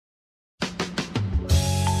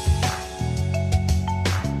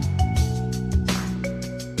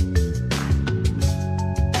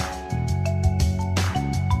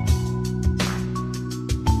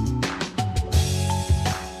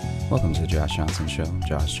Josh Johnson Show.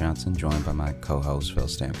 Josh Johnson, joined by my co-host, fellow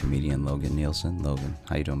stand comedian Logan Nielsen. Logan,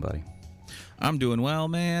 how you doing, buddy? I'm doing well,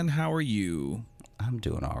 man. How are you? I'm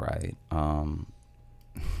doing all right. I'm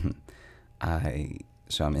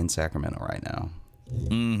in Sacramento right now,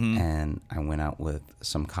 and I went out with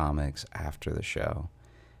some comics after the show,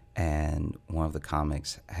 and one of the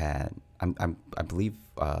comics had, I believe,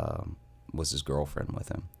 was his girlfriend with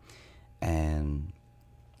him, and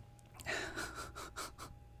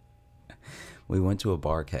we went to a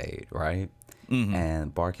barcade, right?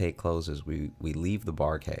 And barcade closes. We leave the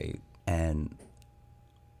barcade, and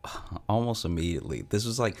almost immediately, this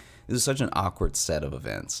is such an awkward set of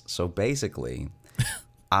events. So basically,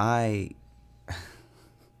 I'm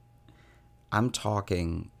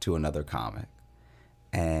talking to another comic,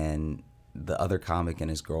 and the other comic and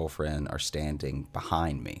his girlfriend are standing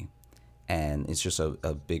behind me, and it's just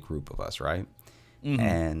a big group of us, right?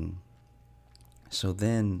 And so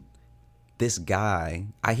then this guy,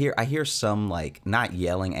 I hear some, like, not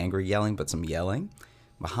yelling, angry yelling, but some yelling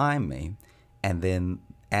behind me. And then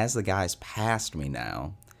as the guy's passed me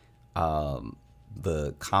now,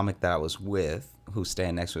 the comic that I was with, who's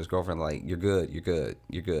standing next to his girlfriend, like, you're good,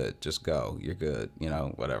 just go, you're good,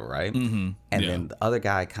 whatever, right? And then the other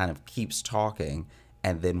guy kind of keeps talking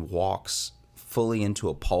and then walks fully into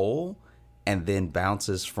a pole and then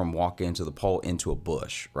bounces from walking into the pole into a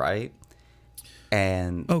bush, right?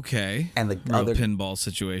 And and the real other pinball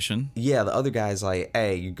situation. Yeah, the other guy's like,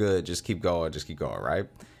 hey, you good, just keep going, right?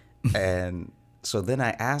 And so then I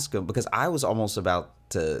ask him, because I was almost about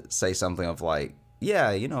to say something of like,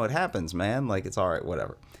 yeah, it happens, man, like, it's all right,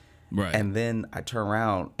 whatever. Right. And then I turn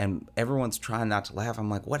around and everyone's trying not to laugh. I'm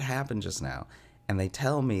like, what happened just now? And they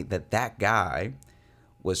tell me that guy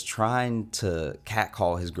was trying to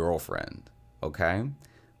catcall his girlfriend, okay?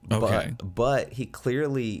 But he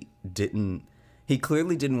clearly didn't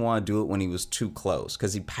want to do it when he was too close,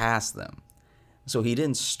 because he passed them. So he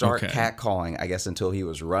didn't start catcalling, I guess, until he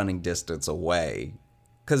was running distance away,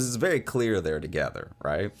 because it's very clear they're together,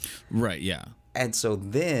 right? Right, yeah. And so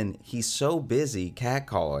then he's so busy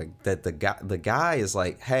catcalling that the guy is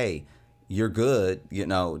like, hey, you're good,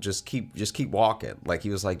 just keep walking. Like, he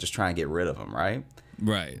was like just trying to get rid of him, right?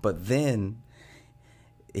 Right. But then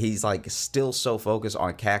he's like still so focused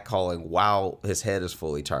on catcalling while his head is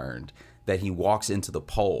fully turned that he walks into the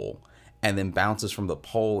pole and then bounces from the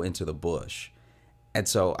pole into the bush. And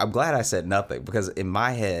so I'm glad I said nothing, because in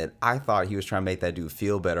my head, I thought he was trying to make that dude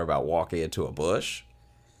feel better about walking into a bush.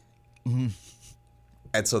 And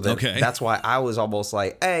so then that's why I was almost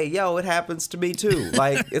like, hey, yo, it happens to me too.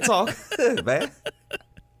 Like, it's all good, man.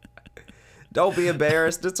 Don't be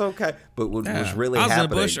embarrassed. It's okay. But what was really happening... I was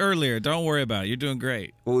in a bush earlier. Don't worry about it. You're doing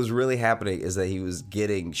great. What was really happening is that he was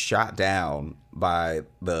getting shot down by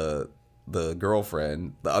the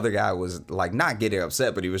girlfriend. The other guy was, like, not getting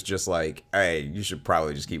upset, but he was just like, hey, you should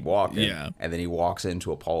probably just keep walking. Yeah. And then he walks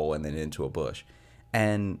into a pole and then into a bush.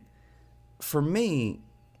 And for me,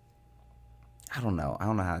 I don't know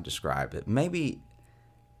how to describe it. Maybe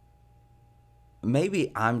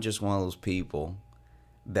I'm just one of those people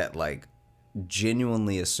that, like,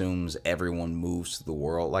 genuinely assumes everyone moves to the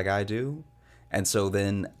world like I do. And so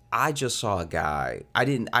then I just saw a guy.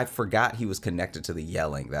 I forgot he was connected to the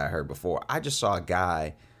yelling that I heard before. I just saw a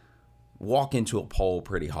guy walk into a pole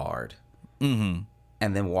pretty hard, and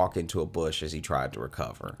then walk into a bush as he tried to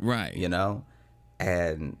recover. Right.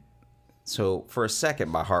 And so for a second,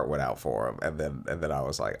 my heart went out for him, and then I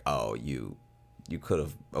was like, oh, you could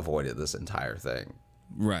have avoided this entire thing.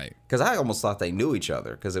 Right. Because I almost thought they knew each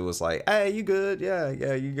other, because it was like, hey, you good? Yeah,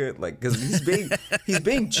 you good? Like, because he's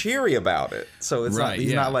being cheery about it. So it's right,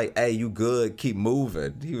 he's not like, hey, you good? Keep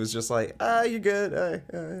moving. He was just like, you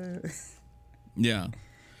good? Yeah.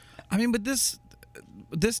 I mean, but this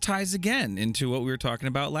ties again into what we were talking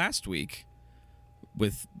about last week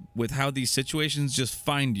with how these situations just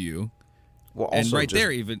find you. Well, also and right just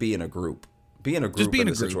there, even be in a group. Be in a group and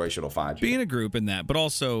the situation will find you. Be in a group in that, but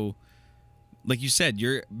also, like you said,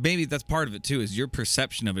 maybe that's part of it too, is your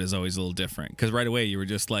perception of it is always a little different. Because right away you were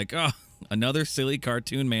just like, oh, another silly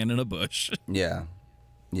cartoon man in a bush. Yeah.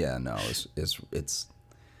 No, it's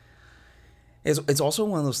also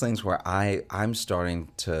one of those things where I'm starting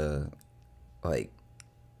to like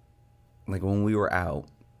when we were out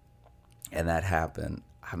and that happened,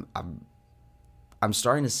 I'm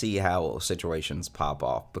starting to see how situations pop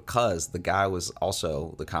off, because the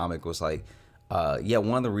comic was like,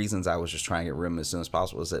 one of the reasons I was just trying to get rid of him as soon as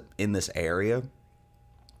possible is that in this area,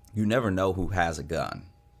 you never know who has a gun,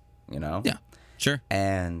 Yeah, sure.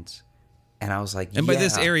 And I was like, and by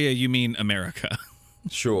this area, you mean America.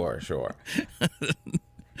 Sure.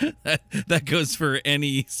 That goes for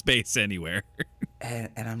any space anywhere.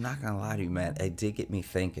 And I'm not gonna lie to you, man. It did get me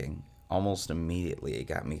thinking. Almost immediately, it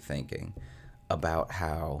got me thinking about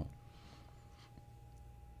how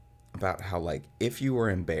like if you were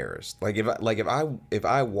embarrassed, like if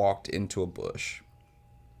I walked into a bush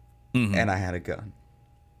and I had a gun.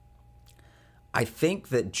 I think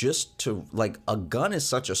that just to like a gun is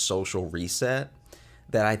such a social reset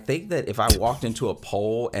that I think that if I walked into a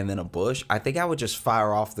pole and then a bush, I think I would just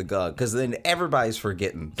fire off the gun because then everybody's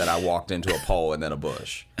forgetting that I walked into a pole and then a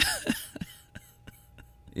bush.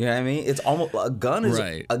 You know what I mean? It's almost a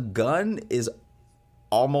gun is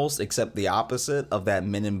almost except the opposite of that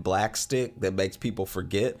Men in Black stick that makes people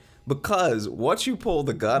forget. Because once you pull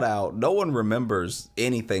the gun out, no one remembers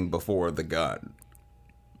anything before the gun.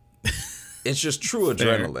 It's just true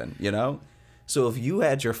adrenaline, you know? So if you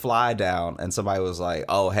had your fly down and somebody was like,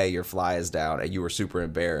 oh, hey, your fly is down, and you were super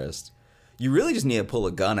embarrassed, you really just need to pull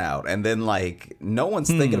a gun out. And then, like, no one's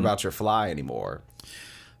thinking about your fly anymore.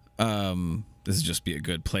 This would just be a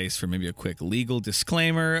good place for maybe a quick legal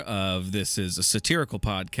disclaimer of this is a satirical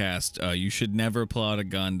podcast. You should never pull out a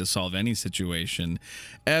gun to solve any situation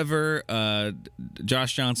ever.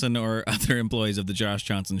 Josh Johnson or other employees of the Josh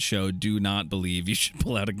Johnson Show do not believe you should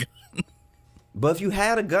pull out a gun. But if you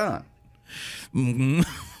had a gun,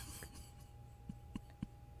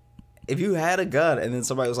 if you had a gun and then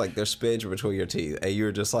somebody was like, there's spinach between your teeth, and you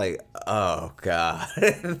were just like, oh, God.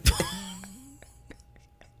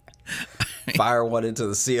 Fire one into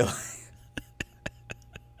the ceiling.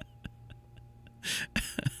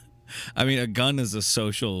 I mean, a gun is a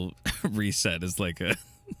social reset. Is like a,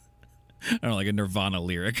 I don't know, like a Nirvana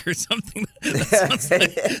lyric or something.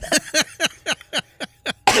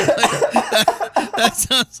 That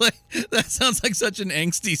sounds like such an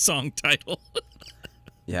angsty song title.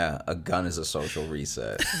 Yeah, a gun is a social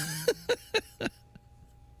reset.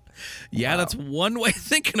 Yeah, wow. That's one way of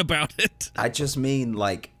thinking about it. I just mean,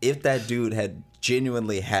 like, if that dude had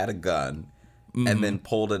genuinely had a gun and then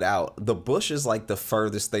pulled it out, the bush is, like, the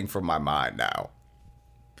furthest thing from my mind now.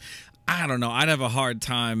 I don't know. I'd have a hard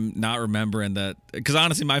time not remembering that. Because,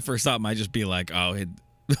 honestly, my first thought might just be like, oh, he'd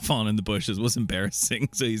fallen in the bushes was embarrassing.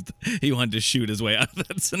 So he wanted to shoot his way out of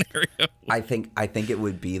that scenario. I think it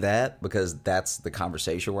would be that because that's the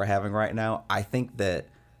conversation we're having right now. I think that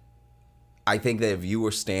if you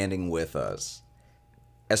were standing with us,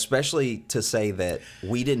 especially to say that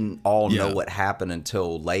we didn't all know what happened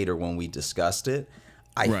until later when we discussed it,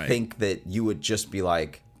 I think that you would just be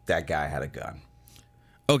like, that guy had a gun.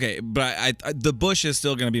 Okay, but the bush is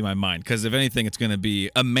still going to be my mind because if anything, it's going to be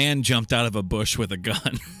a man jumped out of a bush with a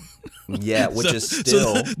gun. Yeah, which is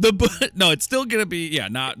still no, it's still going to be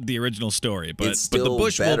not the original story, but it's still but the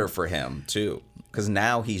bush better for him too because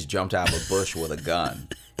now he's jumped out of a bush with a gun.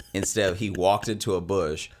 Instead of he walked into a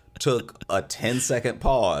bush, took a 10-second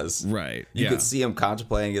pause. Right. You could see him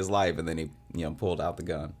contemplating his life, and then he, pulled out the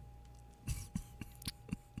gun.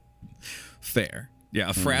 Fair. Yeah,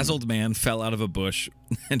 a frazzled man fell out of a bush,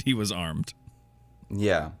 and he was armed.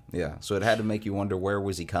 Yeah. So it had to make you wonder, where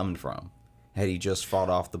was he coming from? Had he just fought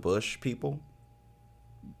off the bush people?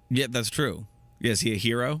 Yeah, that's true. Yeah, is he a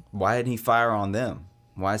hero? Why didn't he fire on them?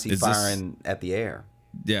 Why is he firing at the air?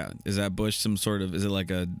 Yeah, is that bush some sort of, is it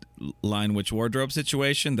like a Lion Witch wardrobe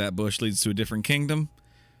situation? That bush leads to a different kingdom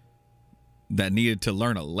that needed to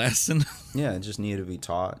learn a lesson? Yeah, it just needed to be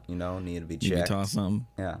taught, needed to be checked. Needed to be taught something?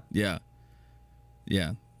 Yeah.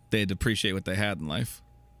 Yeah, they had to appreciate what they had in life.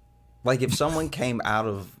 Like if someone came out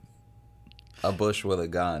of a bush with a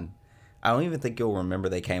gun, I don't even think you'll remember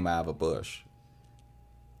they came out of a bush.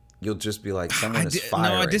 You'll just be like, someone is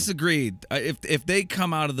firing. No, I disagree. If they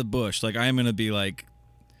come out of the bush, like I'm going to be like,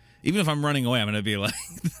 even if I'm running away, I'm going to be like,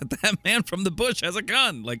 that man from the bush has a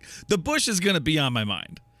gun. Like the bush is going to be on my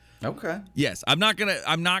mind. Okay. Yes, I'm not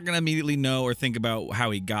gonna immediately know or think about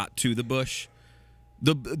how he got to the bush.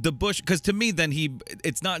 The bush, because to me, then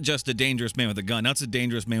it's not just a dangerous man with a gun. That's a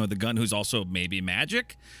dangerous man with a gun who's also maybe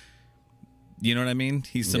magic. You know what I mean?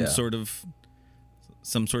 He's some sort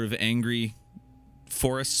of angry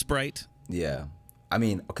forest sprite. Yeah. I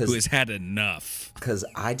mean, who has had enough. Because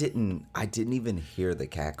I didn't even hear the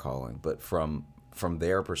cat calling, but from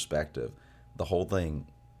their perspective, the whole thing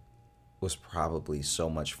was probably so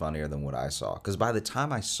much funnier than what I saw. Because by the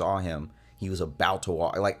time I saw him, he was about to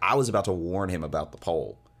walk. Like I was about to warn him about the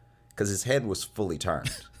pole, because his head was fully turned.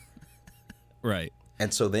 Right.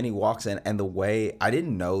 And so then he walks in, and the way I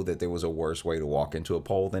didn't know that there was a worse way to walk into a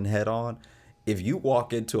pole than head on. If you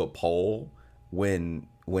walk into a pole when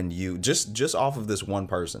when you just off of this one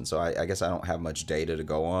person, so I guess I don't have much data to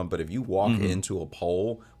go on, but if you walk into a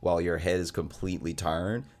pole while your head is completely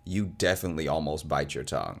turned, you definitely almost bite your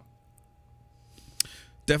tongue.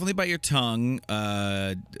 Definitely bite your tongue.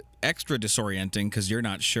 Extra disorienting because you're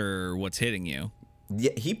not sure what's hitting you.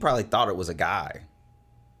 Yeah, he probably thought it was a guy.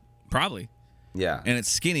 Probably. Yeah. And it's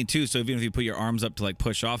skinny too, so even if you put your arms up to like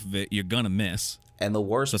push off of it, you're gonna miss. And the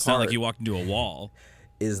worst So it's part not like you walked into a wall.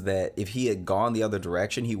 is that if he had gone the other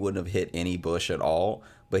direction, he wouldn't have hit any bush at all.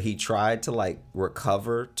 But he tried to like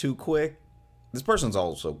recover too quick. This person's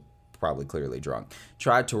also probably clearly drunk.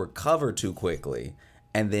 Tried to recover too quickly.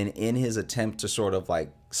 And then in his attempt to sort of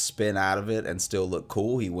like spin out of it and still look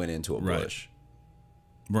cool, he went into a bush.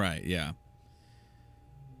 Right, yeah.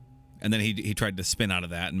 And then he tried to spin out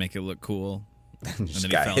of that and make it look cool. And then he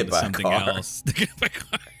fell into something else.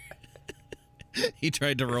 He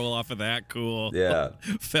tried to roll off of that. Cool. Yeah.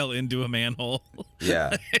 Fell into a manhole.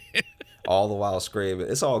 Yeah. All the while screaming,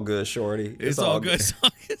 "It's all good, shorty. It's all good."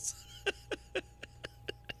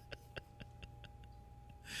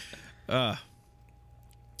 How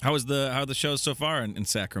are the shows so far in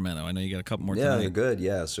Sacramento? I know you got a couple more tonight. They're good.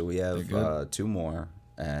 Yeah, so we have 2 more.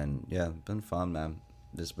 And yeah, it's been fun, man.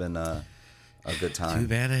 It's been a good time. Too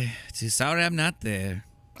bad. Too sorry I'm not there.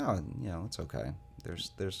 Oh, it's okay.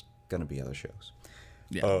 There's gonna be other shows.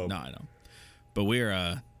 Yeah, no, I know. But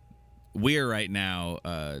we're right now.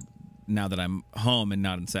 Now that I'm home and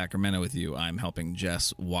not in Sacramento with you, I'm helping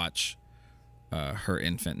Jess watch her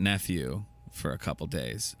infant nephew for a couple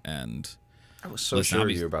days. And I was so sure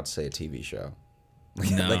you were about to say a TV show.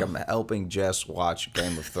 No. Like I'm helping Jess watch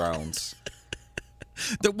Game of Thrones.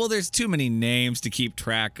 Well, there's too many names to keep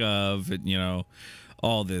track of, and,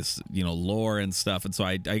 all this, lore and stuff. And so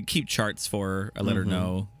I keep charts for her. I let her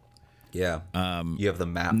know. Yeah. You have the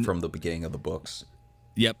map from the beginning of the books.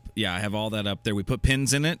 Yep. Yeah, I have all that up there. We put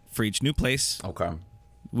pins in it for each new place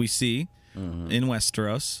we see in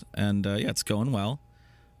Westeros. And, it's going well.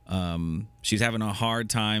 She's having a hard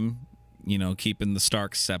time, keeping the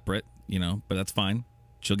Starks separate, but that's fine.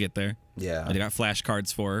 She'll get there. Yeah. I got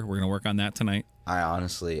flashcards for her. We're going to work on that tonight.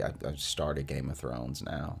 I've started Game of Thrones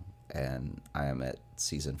now, and I am at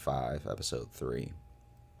season 5, episode 3.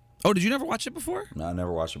 Oh, did you never watch it before? No, I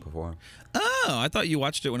never watched it before. Oh, I thought you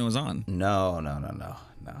watched it when it was on. No.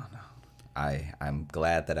 I'm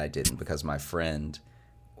glad that I didn't, because my friend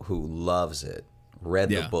who loves it, read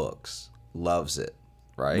the books, loves it,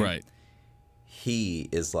 right? Right. He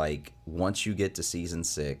is like, once you get to season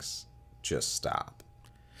 6, just stop.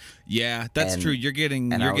 Yeah, that's true. You're getting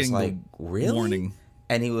like, the really? warning.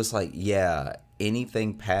 And he was like, yeah,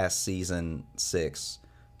 anything past season 6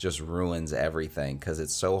 just ruins everything because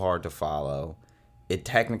it's so hard to follow. It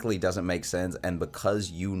technically doesn't make sense. And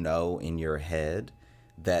because in your head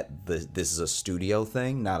that this is a studio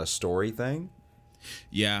thing, not a story thing.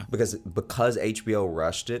 Yeah. Because HBO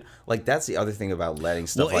rushed it. Like, that's the other thing about letting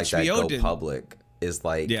stuff like that go public is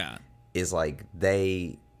like,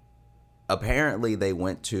 they apparently they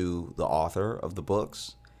went to the author of the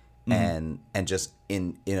books and just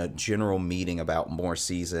in a general meeting about more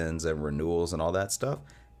seasons and renewals and all that stuff,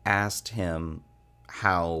 asked him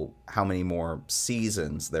how many more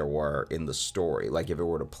seasons there were in the story, like if it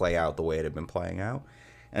were to play out the way it had been playing out.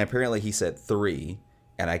 And apparently he said 3,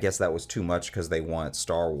 and I guess that was too much because they want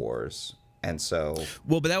Star Wars. And so,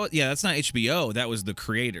 well, but that's not HBO. That was the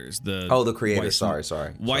creators. The creators. Sorry.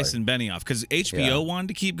 Weiss and Benioff, because HBO wanted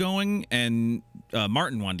to keep going, and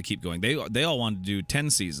Martin wanted to keep going. They all wanted to do 10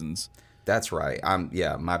 seasons. That's right. My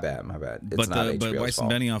bad. It's not HBO's but Weiss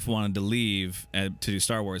fault. and Benioff wanted to leave to do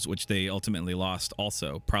Star Wars, which they ultimately lost.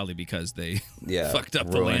 Also, probably because they fucked up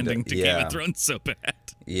the landing to Game of Thrones so bad.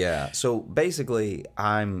 Yeah. So basically,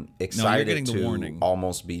 I'm excited to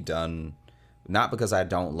almost be done. Not because I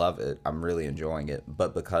don't love it, I'm really enjoying it,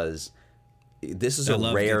 but because this is a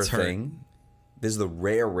rare thing. This is the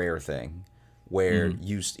rare thing where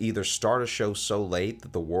you either start a show so late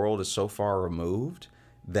that the world is so far removed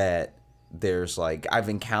that there's like, I've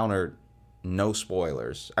encountered no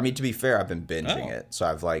spoilers. I mean, to be fair, I've been binging it. So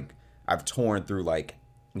I've torn through like,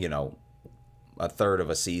 a third of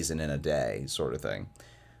a season in a day sort of thing.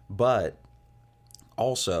 But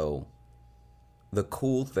also, the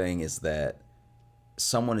cool thing is that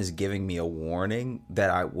someone is giving me a warning that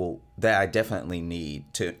I definitely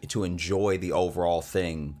need to enjoy the overall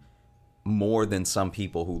thing more than some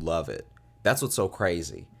people who love it. That's what's so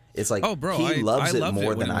crazy. It's like, he loves it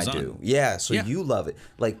more than I do. Yeah, so you love it.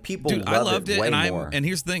 Like, people love it way more. And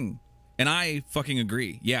here's the thing, and I fucking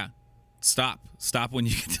agree. Yeah, stop when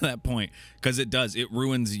you get to that point, because it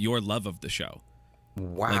ruins your love of the show.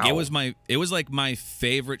 Wow. Like it was like my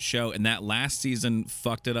favorite show, and that last season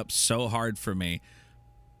fucked it up so hard for me.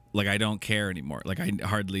 Like I don't care anymore. Like I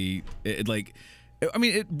hardly it like. I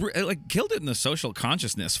mean, it like killed it in the social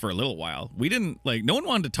consciousness for a little while. We didn't like no one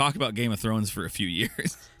wanted to talk about Game of Thrones for a few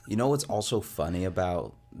years. You know what's also funny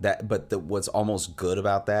about that, but what's almost good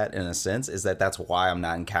about that in a sense is that that's why I'm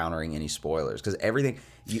not encountering any spoilers, because everything.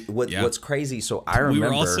 What's crazy? So I remember we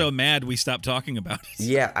were all so mad we stopped talking about it.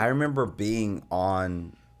 Yeah, I remember being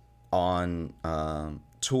on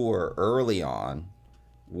tour early on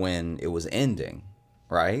when it was ending,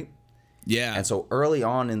 right? Yeah. And so early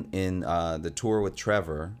on in the tour with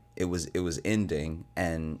Trevor, it was ending,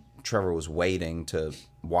 and Trevor was waiting to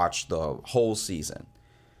watch the whole season.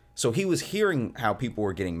 So he was hearing how people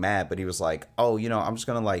were getting mad, but he was like, "Oh, I'm just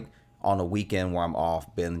gonna like on a weekend where I'm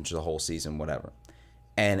off binge the whole season, whatever."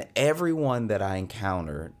 And everyone that I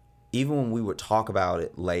encountered, even when we would talk about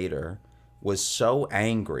it later, was so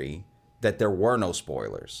angry that there were no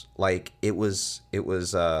spoilers. Like it was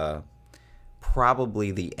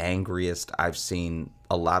probably the angriest I've seen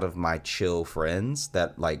a lot of my chill friends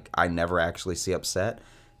that like I never actually see upset.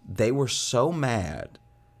 They were so mad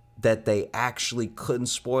that they actually couldn't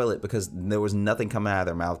spoil it because there was nothing coming out of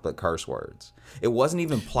their mouth but curse words. It wasn't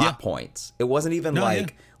even plot points. It wasn't even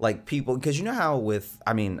like people, because you know how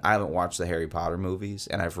I haven't watched the Harry Potter movies,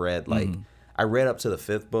 and I've read I read up to the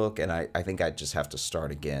 5th book, and I think I'd just have to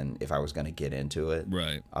start again if I was going to get into it.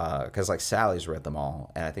 Right. Because like Sally's read them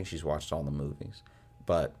all, and I think she's watched all the movies.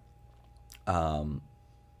 But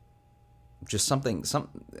just something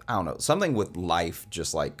I don't know, something with life,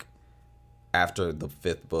 just like after the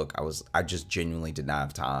 5th book, I just genuinely did not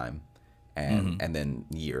have time, and then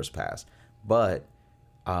years passed. But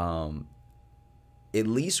at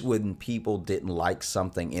least when people didn't like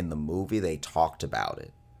something in the movie, they talked about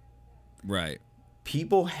it. Right.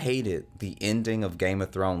 People hated the ending of Game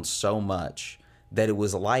of Thrones so much that it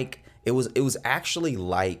was like it was actually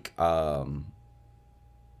like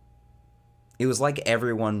it was like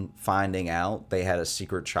everyone finding out they had a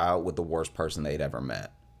secret child with the worst person they'd ever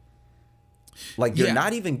met. Like you're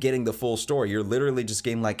not even getting the full story. You're literally just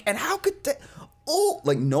getting like, and how could that? Oh,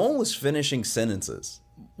 like no one was finishing sentences.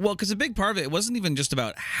 Well, because a big part of it wasn't even just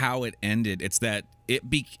about how it ended. It's that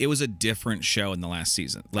it was a different show in the last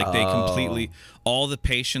season. Like they completely, all the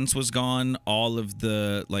patience was gone. All of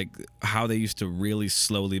the like how they used to really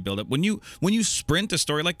slowly build up. When you sprint a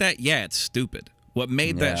story like that, it's stupid. What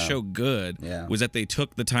made that show good was that they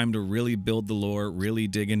took the time to really build the lore, really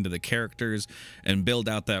dig into the characters, and build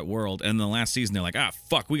out that world. And in the last season, they're like,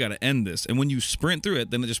 fuck, we got to end this. And when you sprint through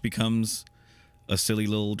it, then it just becomes a silly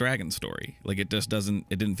little dragon story. Like it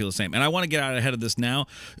didn't feel the same. And I want to get out ahead of this now.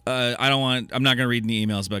 I'm not going to read any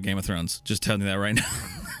emails about Game of Thrones. Just telling you that right now.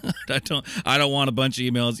 I don't want a bunch of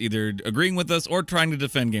emails either agreeing with us or trying to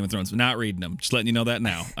defend Game of Thrones. Not reading them. Just letting you know that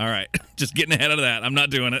now. All right. Just getting ahead of that. I'm not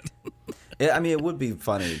doing it. I mean, it would be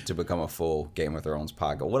funny to become a full Game of Thrones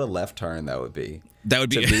podcast. What a left turn that would be. That would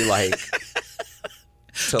be to be like.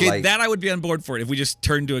 That I would be on board for it if we just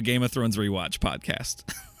turned to a Game of Thrones rewatch podcast.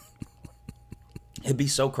 It'd be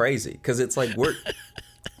so crazy because it's like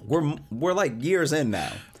we're like years in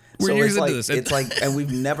now. We're years into this. It's like, and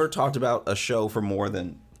we've never talked about a show for more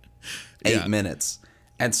than 8 minutes.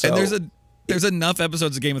 And so there's enough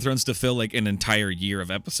episodes of Game of Thrones to fill like an entire year of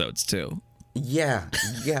episodes too. Yeah.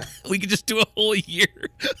 We could just do a whole year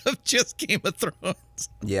of just Game of Thrones.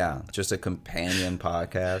 Yeah, just a companion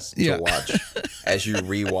podcast to watch as you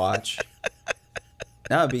rewatch.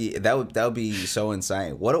 That would be so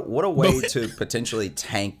insane. What a way to potentially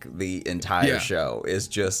tank the entire show is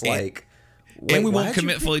just like, and we won't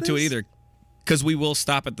commit fully to it either, because we will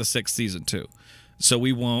stop at the 6th season too. So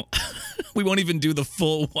we won't even do the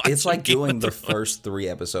full watch. It's like doing the first 3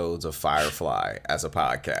 episodes of Firefly as a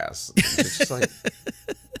podcast. It's just like,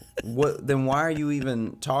 what? Then why are you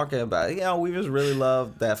even talking about it? We just really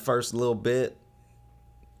love that first little bit.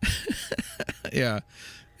 Yeah.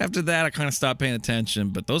 After that, I kind of stopped paying attention,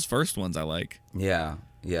 but those first ones I like. Yeah.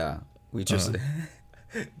 We just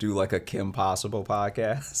do like a Kim Possible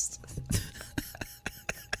podcast.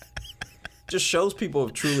 Just shows people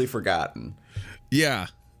have truly forgotten. Yeah.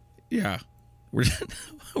 We're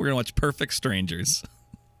gonna watch Perfect Strangers.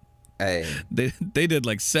 Hey, they did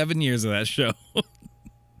like 7 years of that show.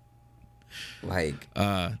 Like,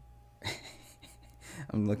 I'm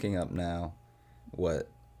looking up now. Let's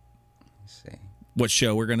see. What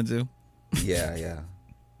show we're gonna do? Yeah.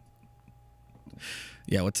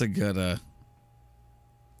 Yeah. What's a good?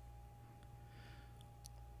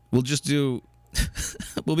 We'll just do.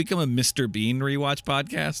 We'll become a Mr. Bean rewatch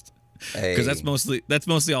podcast. Because that's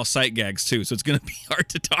mostly all sight gags too, so it's gonna be hard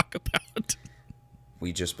to talk about.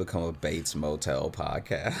 we just become a Bates Motel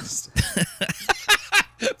podcast.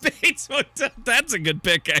 Bates Motel. That's a good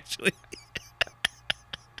pick, actually.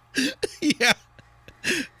 Yeah.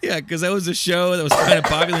 Yeah, because that was a show that was kind of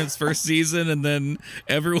popular in its first season, and then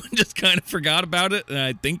everyone just kind of forgot about it, and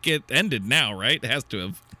I think it ended now, right? It has to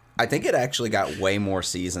have. I think it actually got way more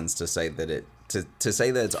seasons to say that to say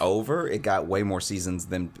that it's over. It got way more seasons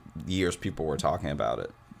than years people were talking about it.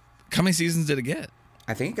 How many seasons did it get?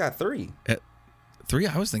 I think it got 3. 3?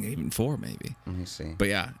 I was thinking even 4, maybe. Let me see. But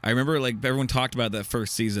yeah, I remember like everyone talked about that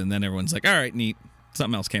first season, and then everyone's like, all right, neat.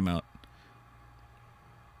 Something else came out.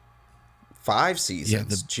 5 seasons.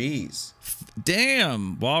 Yeah, Jeez.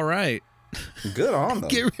 Damn. Well, all right. Good on them.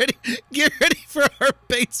 Get ready for our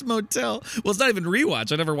Bates Motel. Well, it's not even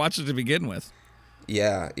rewatch. I never watched it to begin with.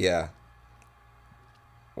 Yeah.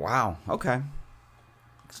 Wow. Okay.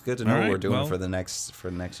 It's good to know what we're doing for the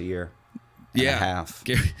next year. And a half.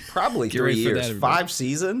 Probably 3 years. 5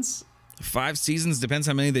 seasons. 5 seasons depends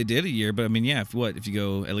how many they did a year, but I mean, yeah. If you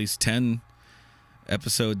go at least 10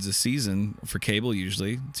 episodes a season for cable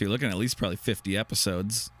usually, so you're looking at least probably 50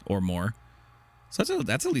 episodes or more. So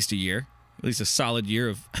that's at least a year, at least a solid year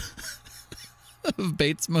of of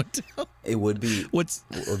Bates Motel. It would be what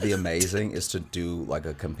would be amazing is to do like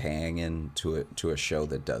a companion to a show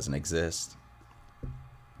that doesn't exist,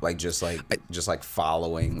 like just like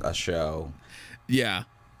following a show. Yeah.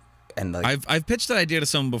 And like, I've pitched that idea to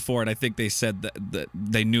someone before, and I think they said that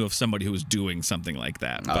they knew of somebody who was doing something like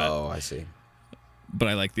that. But, I see. But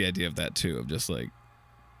I like the idea of that too, of just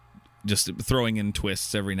throwing in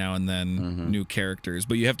twists every now and then, new characters.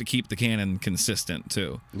 But you have to keep the canon consistent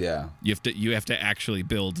too. Yeah, you have to actually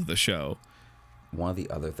build the show. One of the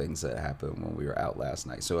other things that happened when we were out last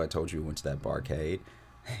night. So I told you we went to that barcade.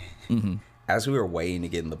 As we were waiting to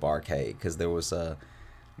get in the barcade, because there's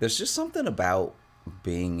just something about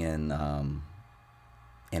being in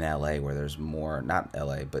LA where there's more, not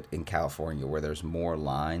LA, but in California where there's more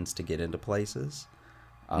lines to get into places.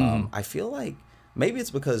 I feel like maybe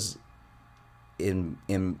it's because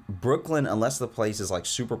in Brooklyn, unless the place is like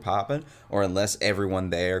super poppin', or unless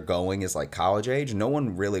everyone there going is like college age, no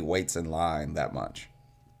one really waits in line that much.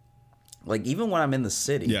 Like even when I'm in the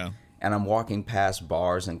city and I'm walking past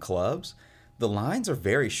bars and clubs, the lines are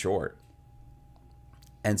very short.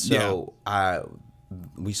 And so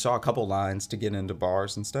we saw a couple lines to get into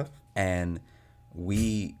bars and stuff, and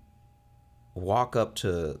we walk up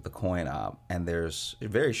to the coin op, and there's a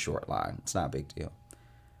very short line. It's not a big deal.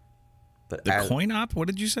 But the coin op, what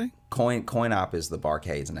did you say? Coin op is the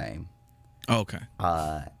barcade's name. Oh, okay.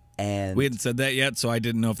 And we hadn't said that yet, so I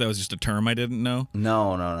didn't know if that was just a term I didn't know.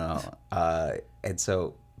 No. And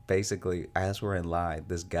so basically, as we're in line,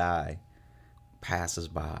 this guy passes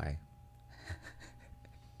by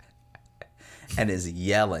and is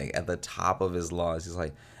yelling at the top of his lungs. He's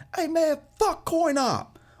like, "Hey man, fuck coin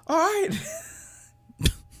op. All right."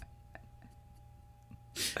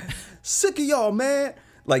 Sick of y'all, man.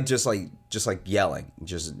 Like just yelling,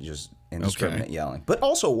 just indiscriminate yelling, but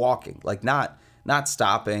also walking, like not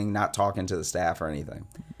stopping, not talking to the staff or anything.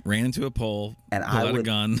 Ran into a pole and pulled out a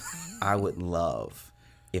gun. I would love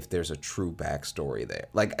if there's a true backstory there.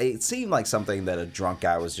 Like it seemed like something that a drunk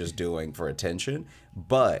guy was just doing for attention,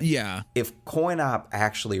 but if coin op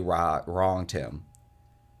actually wronged him,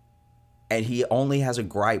 and he only has a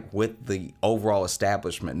gripe with the overall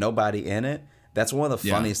establishment, nobody in it. That's one of the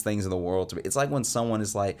funniest things in the world to me. It's like when someone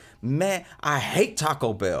is like, "Man, I hate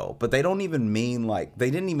Taco Bell," but they don't even mean like they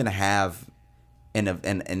didn't even have an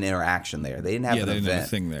interaction there. They didn't have an event. Have a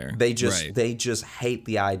thing there. They just hate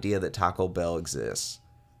the idea that Taco Bell exists,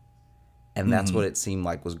 and that's what it seemed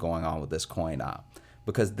like was going on with this coin op.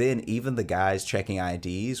 Because then even the guys checking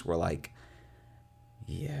IDs were like,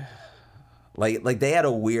 "Yeah." Like they had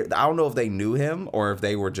a weird, I don't know if they knew him or if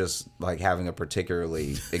they were just like having a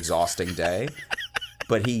particularly exhausting day,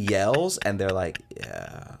 but he yells and they're like,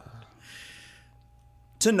 "Yeah."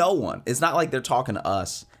 To no one. It's not like they're talking to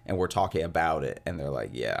us and we're talking about it and they're like,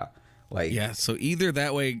 "Yeah." Like, yeah, so either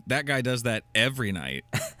that way that guy does that every night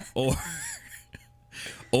or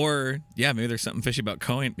maybe there's something fishy about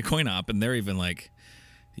coin op and they're even like,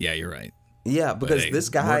 "Yeah, you're right." Yeah, because this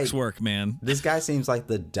guy work, man. This guy seems like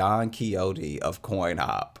the Don Quixote of coin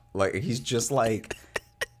op. Like he's just like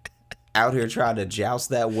out here trying to joust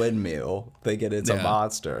that windmill, thinking it's a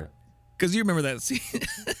monster. Because you remember that scene,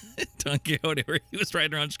 Don Quixote, where he was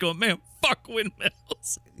riding around just going, "Man, fuck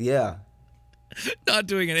windmills." Yeah, not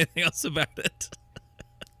doing anything else about it.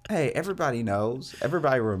 Hey, everybody knows.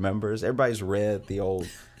 Everybody remembers. Everybody's read the old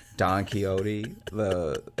Don Quixote.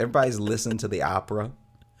 Everybody's listened to the opera.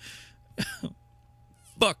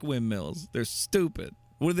 Fuck windmills. They're stupid.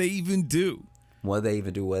 What do they even do? What they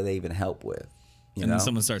even do? What they even help with? You And know? then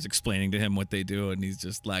someone starts explaining to him what they do, and he's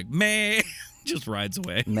just like, man, just rides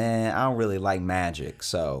away. Man, I don't really like magic,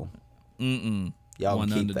 so y'all Want can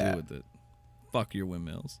nothing keep to that. do with it. Fuck your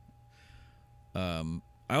windmills.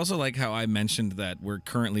 I also like how I mentioned that we're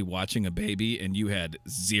currently watching a baby, and you had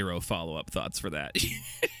zero follow-up thoughts for that.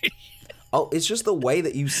 Oh, it's just the way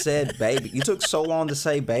that you said baby. You took so long to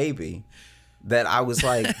say baby that I was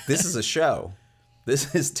like, this is a show.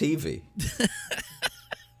 This is TV.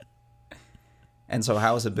 And so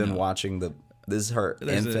how has it been watching this is her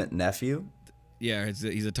infant nephew? Yeah,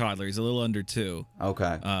 he's a toddler. He's a little under 2.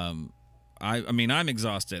 Okay. I mean, I'm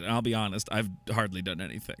exhausted, and I'll be honest, I've hardly done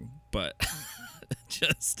anything, but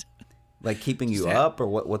just Like keeping you up, or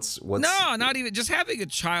what's no, not even just having a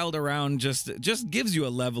child around just gives you a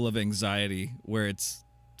level of anxiety where it's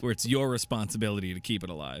your responsibility to keep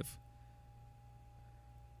it alive.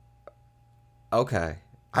 Okay.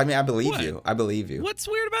 I mean, I believe What? you. I believe you. What's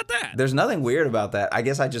weird about that? There's nothing weird about that. I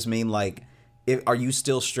guess I just mean like, are you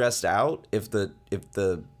still stressed out if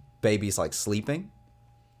the baby's like sleeping?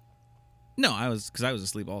 No, because I was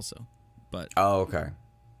asleep also, but Oh, okay.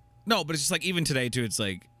 no, but it's just like even today too. It's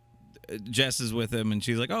like Jess is with him, and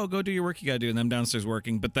she's like, "Oh, go do your work you gotta do," and I'm downstairs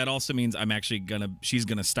working. But that also means I'm actually she's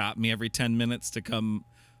gonna stop me every 10 minutes to come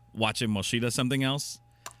watch him while she does something else.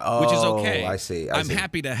 Oh, Which is okay. I see. I'm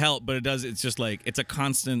happy to help, but it's just like it's a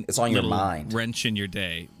constant. It's on your little mind. wrench in your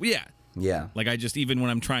day. Yeah, Yeah. like I just even when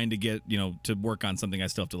I'm trying to get to work on something, I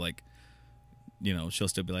still have to like, she'll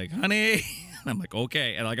still be like, "Honey," and I'm like,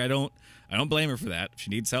 "Okay," and like I don't blame her for that. If she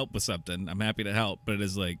needs help with something, I'm happy to help. But it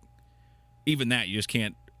is like, even that you just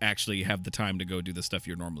can't actually have the time to go do the stuff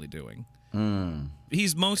you're normally doing.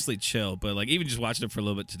 He's mostly chill, but like even just watching it for a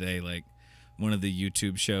little bit today, like one of the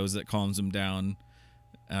YouTube shows that calms him down.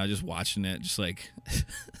 Just watching it, just like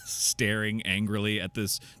staring angrily at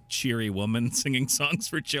this cheery woman singing songs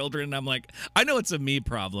for children. I'm like, I know it's a me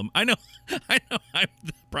problem. I know I'm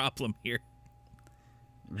the problem here.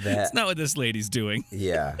 That's not what this lady's doing.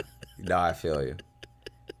 Yeah. No, I feel you.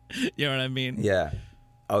 You know what I mean? Yeah.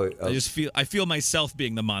 Oh, I feel myself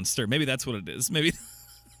being the monster. Maybe that's what it is. Maybe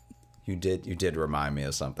you did remind me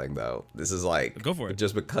of something though. This is like, go for it.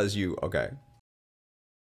 Just because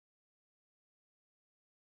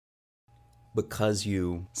because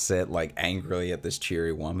you said like angrily at this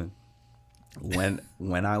cheery woman.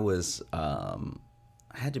 When I was I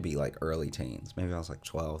had to be like early teens. Maybe I was like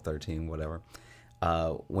 12, 13, whatever.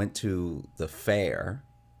 Went to the fair.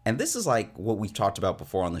 And this is like what we've talked about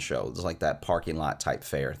before on the show. It's like that parking lot type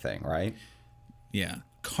fair thing, right? Yeah.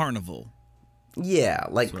 Carnival. Yeah,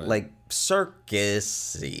 like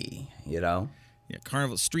circus-y, Yeah,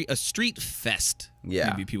 carnival, a street fest. Yeah.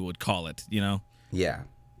 Maybe people would call it, Yeah.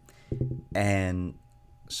 And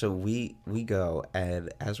so we go,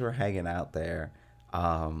 and as we're hanging out there,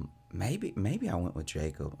 maybe I went with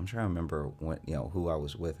Jacob. I'm trying to remember who I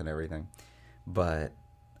was with and everything. But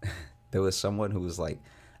there was someone who was like,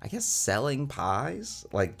 I guess selling pies,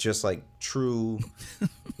 like just like true,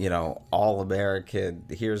 all American.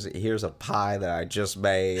 Here's a pie that I just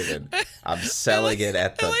made, and I'm selling it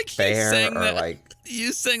at the fair. Or like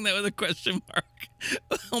you saying that with a question mark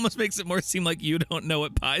almost makes it more seem like you don't know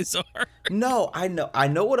what pies are. No, I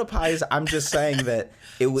know what a pie is. I'm just saying that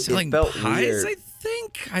it felt pies, weird. I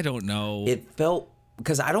think I don't know. It felt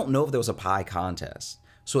because I don't know if there was a pie contest,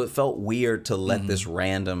 so it felt weird to let this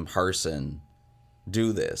random person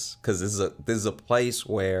do this, because this is a place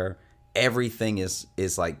where everything is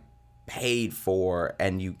like paid for,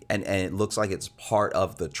 and it looks like it's part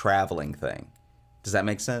of the traveling thing. Does that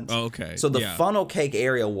make sense? Oh, okay. So the funnel cake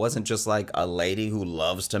area wasn't just like a lady who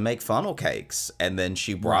loves to make funnel cakes and then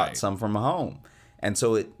she brought some from home. And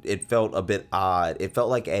so it felt a bit odd. It felt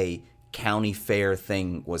like a county fair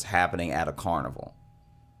thing was happening at a carnival.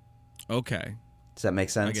 Okay. Does that make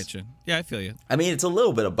sense? I get you. Yeah, I feel you. I mean, it's a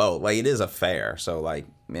little bit of both. Like, it is a fair, so like,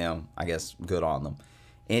 I guess good on them.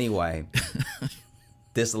 Anyway,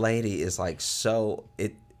 this lady is like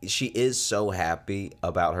she is so happy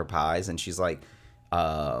about her pies, and she's like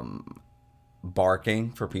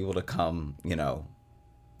barking for people to come,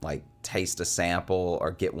 like taste a sample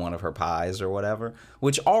or get one of her pies or whatever,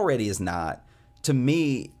 which already is not, to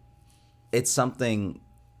me, it's something.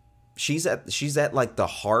 She's at like the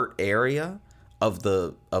heart area of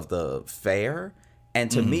the fair, and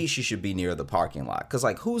to me she should be near the parking lot, because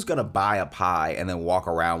like, who's gonna buy a pie and then walk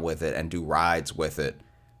around with it and do rides with it?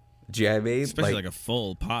 Do you know what I mean? Especially like a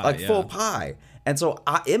full pie. Full pie. And so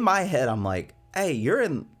in my head I'm like, hey, you're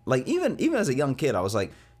in, like, even as a young kid I was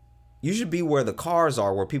like, you should be where the cars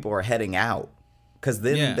are, where people are heading out, because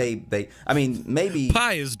then they I mean, maybe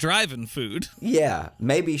pie is driving food. Yeah,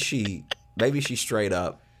 maybe she Maybe she straight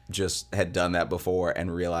up just had done that before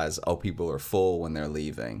and realized, oh, people are full when they're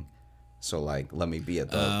leaving. So, like, let me be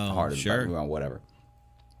at the heart of the whatever.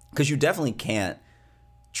 Because you definitely can't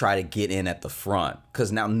try to get in at the front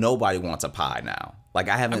because now nobody wants a pie now. Like,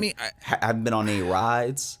 I haven't been on any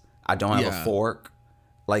rides. I don't have a fork.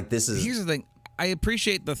 Like, this is... Here's the thing. I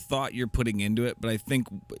appreciate the thought you're putting into it, but I think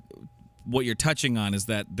what you're touching on is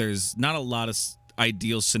that there's not a lot of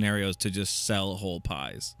ideal scenarios to just sell whole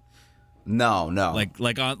pies. No.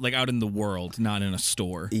 Like out in the world, not in a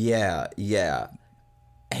store. Yeah.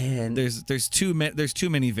 And there's too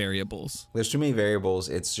many variables. There's too many variables.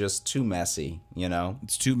 It's just too messy, you know?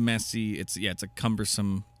 It's too messy. It's a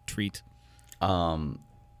cumbersome treat. And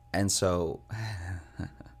so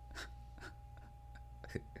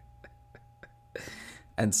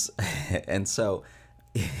and so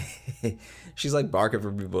she's like barking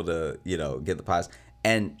for people to, you know, get the pies.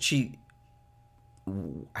 And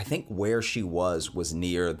I think where she was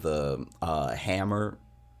near the hammer,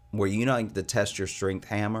 where, you know, like the test your strength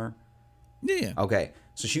hammer. Yeah. Okay.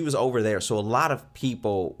 So she was over there. So a lot of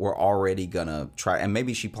people were already gonna try, and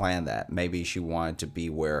maybe she planned that. Maybe she wanted to be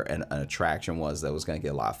where an attraction was that was gonna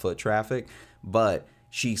get a lot of foot traffic. But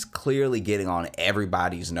she's clearly getting on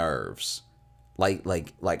everybody's nerves, like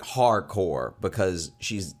hardcore, because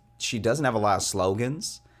she doesn't have a lot of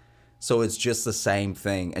slogans. So it's just the same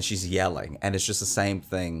thing, and she's yelling, and it's just the same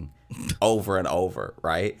thing over and over,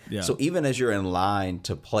 right? Yeah. So even as you're in line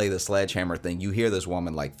to play the sledgehammer thing, you hear this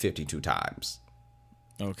woman like 52 times.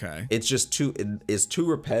 Okay. It's just too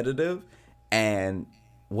repetitive, and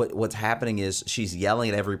what's happening is she's yelling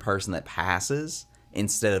at every person that passes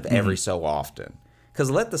instead of every so often. Because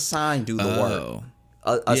let the sign do the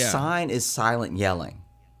work. A sign is silent yelling.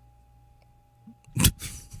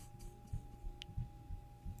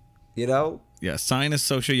 You know? Yeah, sign is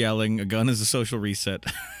social yelling. A gun is a social reset.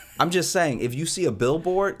 I'm just saying, if you see a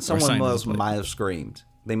billboard, someone might have screamed.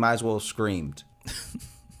 They might as well have screamed.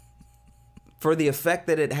 For the effect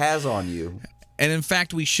that it has on you. And in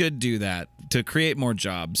fact, we should do that to create more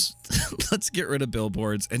jobs. Let's get rid of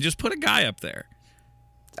billboards and just put a guy up there.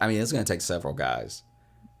 I mean, it's going to take several guys.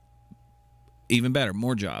 Even better,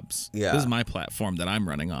 more jobs. Yeah. This is my platform that I'm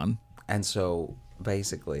running on. And so,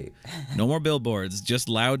 basically... No more billboards, just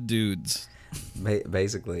loud dudes.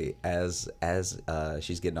 Basically, as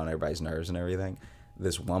she's getting on everybody's nerves and everything,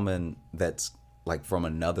 this woman that's like from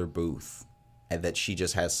another booth and that she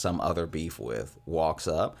just has some other beef with walks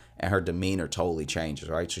up, and her demeanor totally changes,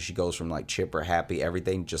 right? So she goes from like chipper, happy,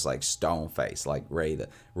 everything, just like stone face, like ready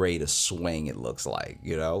to swing. It looks like,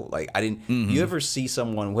 you know, like I didn't. You ever see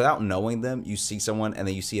someone without knowing them? You see someone and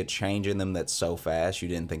then you see a change in them that's so fast you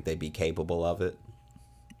didn't think they'd be capable of it.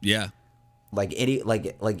 Yeah. Like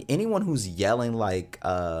anyone who's yelling, like,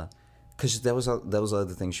 because that was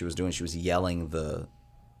other thing she was doing. She was yelling the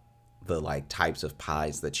like types of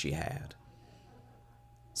pies that she had.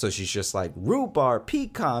 So she's just like rhubarb,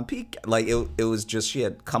 pecan. Like it was just, she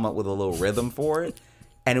had come up with a little rhythm for it,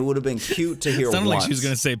 and it would have been cute to hear. Sounded once. like she was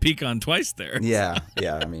gonna say pecan twice there. Yeah.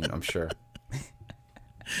 I mean, I'm sure.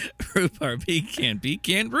 Rhubarb, pecan,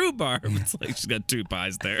 rhubarb. It's like she's got two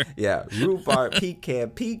pies there. Yeah, rhubarb,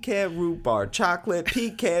 pecan, rhubarb, chocolate,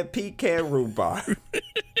 pecan, rhubarb.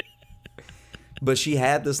 But she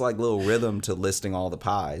had this like little rhythm to listing all the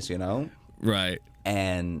pies, you know? Right.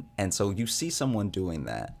 And so you see someone doing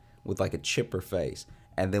that with like a chipper face,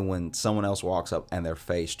 and then when someone else walks up and their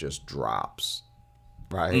face just drops,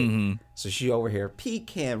 right? So she over here,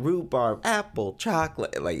 pecan, rhubarb, apple,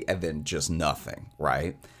 chocolate, like, and then just nothing,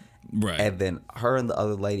 right? Right. And then her and the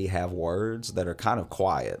other lady have words that are kind of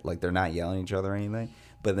quiet, like they're not yelling at each other or anything.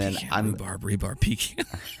 But then pecan, rhubarb, pecan.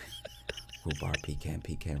 Rhubarb, pecan,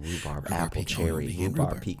 rhubarb, apple, cherry,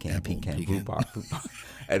 rhubarb, pecan, rhubarb.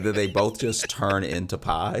 And then they both just turn into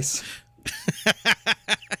pies.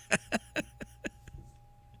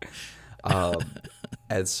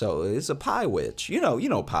 And so it's a pie witch. You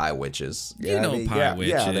know pie witches. Pie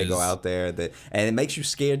witches. Yeah, they go out there, and it makes you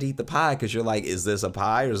scared to eat the pie because you're like, is this a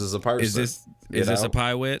pie or is this a person? Is this a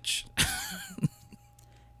pie witch?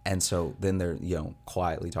 And so then they're,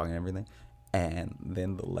 quietly talking everything. And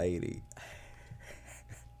then the lady,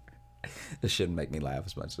 this shouldn't make me laugh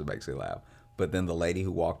as much as it makes me laugh. But then the lady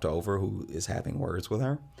who walked over, who is having words with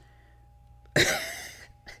her,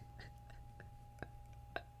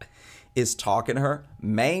 is talking to her,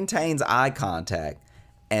 maintains eye contact,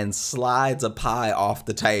 and slides a pie off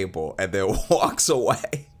the table and then walks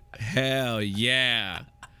away. Hell yeah.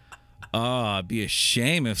 Oh, it'd be a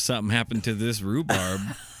shame if something happened to this rhubarb.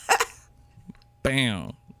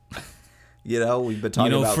 Bam. We've been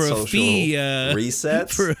talking about social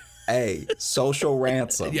resets. Hey, social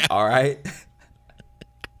ransom. Yeah. All right.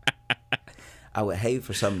 I would hate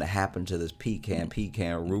for something to happen to this pecan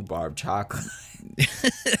rhubarb chocolate.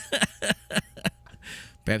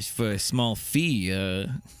 Perhaps for a small fee,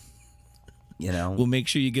 we'll make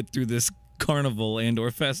sure you get through this carnival and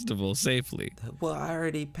or festival safely. Well, I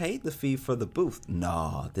already paid the fee for the booth.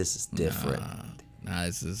 No, this is different. Nah,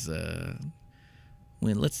 this is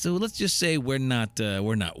let's just say we're not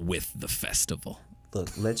with the festival. Look,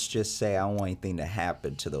 let's just say I don't want anything to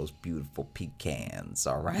happen to those beautiful pecans,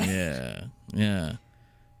 all right? Yeah.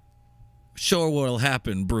 Sure what'll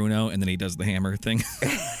happen, Bruno, and then he does the hammer thing.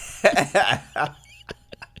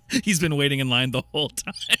 He's been waiting in line the whole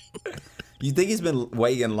time. You think he's been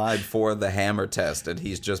waiting in line for the hammer test, and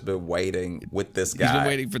he's just been waiting with this guy? He's been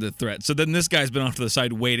waiting for the threat. So then this guy's been off to the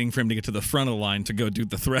side waiting for him to get to the front of the line to go do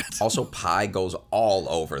the threat. Also, pie goes all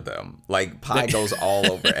over them. Like, pie goes all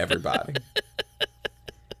over everybody.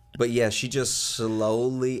 But yeah, she just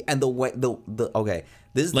slowly, and the way, okay.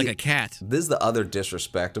 This is like a cat. This is the other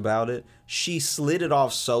disrespect about it. She slid it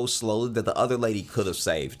off so slowly that the other lady could have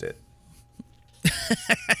saved it.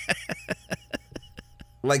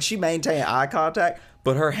 Like, she maintained eye contact,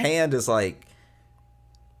 but her hand is like,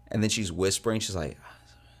 and then she's whispering. She's like,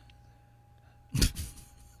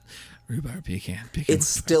 rhubarb pecan. It's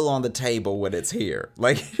still on the table when it's here.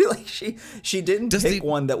 Like she didn't pick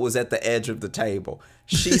one that was at the edge of the table.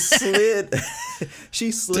 She slid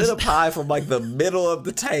a pie from like the middle of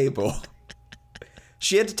the table.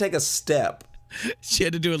 She had to take a step. She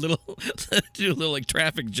had to do a little like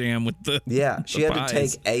traffic jam with the she had to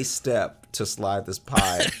take a step to slide this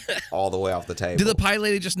pie all the way off the table. Did the pie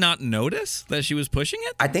lady just not notice that she was pushing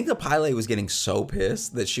it? I think the pie lady was getting so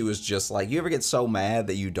pissed that she was just like, you ever get so mad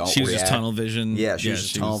that you don't react? She was just tunnel vision. Yeah, she was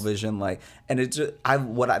just tunnel vision. Like, and it just,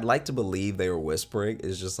 what I'd like to believe they were whispering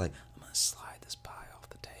is just like, I'm going to slide this pie off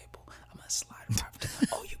the table. I'm going to slide it off the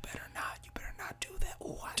table. Oh, you better not do that.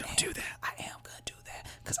 Oh, Don't do that. I am going to do that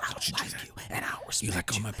because I don't like you and I don't respect you. You let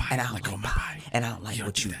go of my pie. And I don't like my pie. And I don't like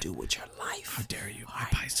what you do with your life. How dare you? My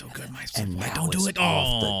pie's so good. And now don't do it.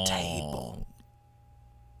 Off the table.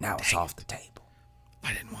 Now it's off the table.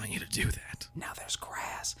 I didn't want you to do that. Now there's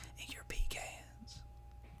grass in your pecans.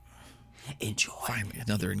 Enjoy. Finally,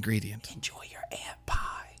 another ingredient. Enjoy your ant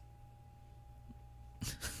pie.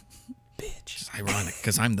 Bitch. It's ironic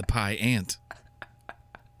because I'm the pie ant.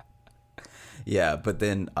 Yeah, but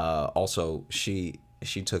then also she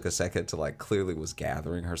took a second to like clearly was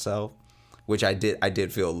gathering herself, which I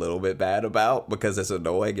did feel a little bit bad about because as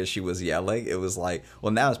annoying as she was yelling, it was like,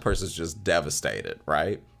 well, now this person's just devastated,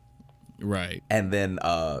 right? Right. And then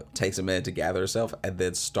takes a minute to gather herself and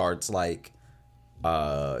then starts like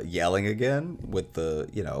yelling again with the,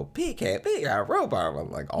 pecan,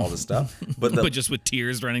 rhubarb, like all the stuff. But just with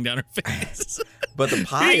tears running down her face. But the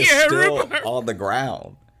pie is still on the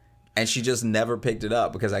ground. And she just never picked it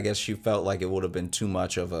up because I guess she felt like it would have been too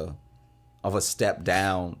much of a step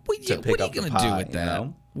down to pick up the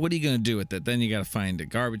pie. What are you going to do with that? Then you got to find a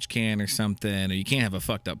garbage can or something, or you can't have a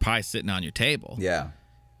fucked up pie sitting on your table. Yeah.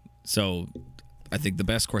 So I think the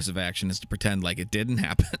best course of action is to pretend like it didn't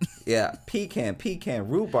happen. Yeah. Pecan,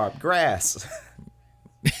 rhubarb, grass.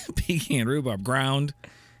 Pecan, rhubarb, ground.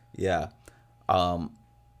 Yeah.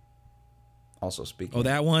 Also speaking. Oh,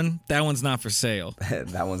 that one's not for sale.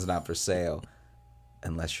 That one's not for sale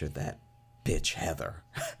unless you're that bitch Heather.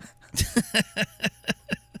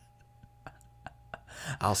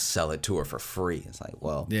 I'll sell it to her for free. It's like,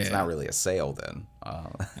 well, it's not really a sale then.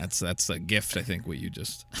 That's a gift, I think, what you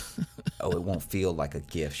just... Oh, it won't feel like a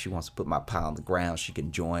gift. She wants to put my pie on the ground. She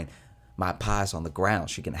can join my pies on the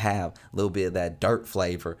ground. She can have a little bit of that dirt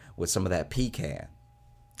flavor with some of that pecan.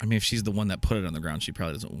 I mean, if she's the one that put it on the ground, she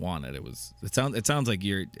probably doesn't want it. It sounds like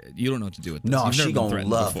you don't know what to do with this. No, she's gonna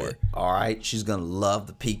love it. All right, she's gonna love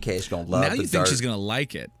the pecan. She's gonna love the dirt. Now you think she's gonna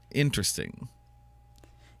like it? Interesting.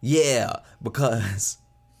 Yeah, because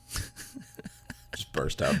just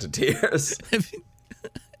burst out into tears.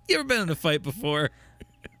 You ever been in a fight before?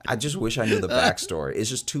 I just wish I knew the backstory. It's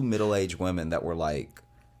just two middle-aged women that were like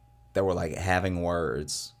having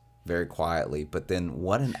words very quietly, but then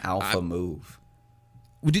what an alpha move.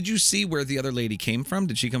 Did you see where the other lady came from?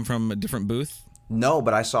 Did she come from a different booth? No,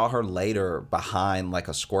 but I saw her later behind like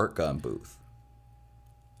a squirt gun booth.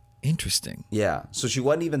 Interesting. Yeah, so she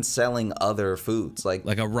wasn't even selling other foods like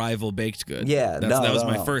a rival baked good. Yeah, that was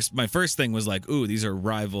my first thing was like, ooh, these are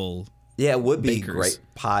rival. Yeah, it would be bakers. Great.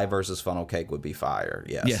 Pie versus funnel cake would be fire.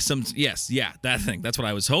 Yes. Yeah, that thing. That's what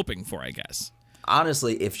I was hoping for, I guess.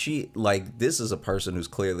 Honestly, if she this is a person who's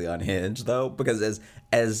clearly unhinged though, because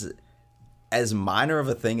as as minor of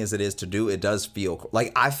a thing as it is to do, it does feel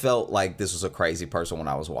like I felt like this was a crazy person when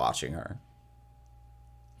I was watching her.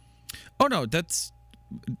 Oh no, it's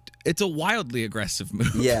a wildly aggressive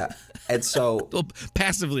move. Yeah. And so Well,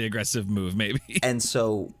 passively aggressive move, maybe. And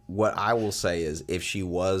so what I will say is if she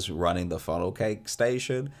was running the funnel cake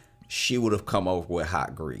station, she would have come over with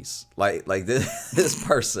hot grease. Like this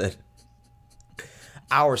person,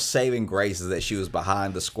 our saving grace is that she was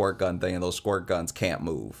behind the squirt gun thing, and those squirt guns can't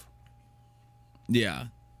move. Yeah.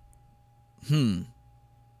 Maybe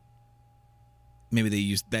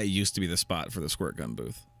that used to be the spot for the squirt gun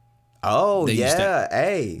booth. Oh, They used to-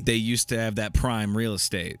 hey. They used to have that prime real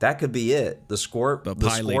estate. That could be it. The squirt But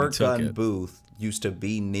Pie Lady took gun it. booth used to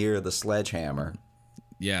be near the sledgehammer.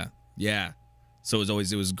 Yeah. So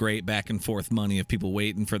it was great back and forth money of people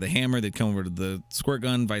waiting for the hammer. They'd come over to the squirt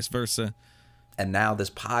gun, vice versa. And now this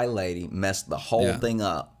Pie Lady messed the whole thing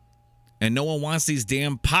up. And no one wants these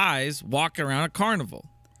damn pies walking around a carnival.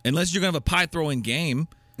 Unless you're going to have a pie throwing game.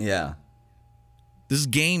 Yeah. This is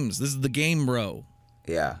games. This is the game row.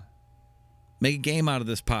 Yeah. Make a game out of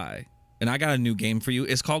this pie. And I got a new game for you.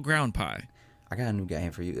 It's called ground pie. I got a new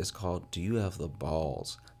game for you. It's called Do You Have the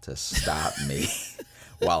Balls to Stop Me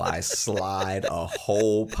While I Slide a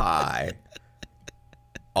Whole Pie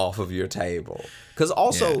Off of Your Table? Because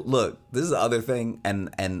also, look, this is the other thing, and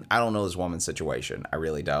I don't know this woman's situation. I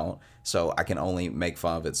really don't. So I can only make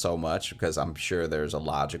fun of it so much because I'm sure there's a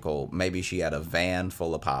logical, maybe she had a van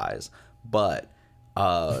full of pies, but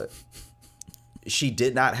she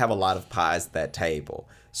did not have a lot of pies at that table.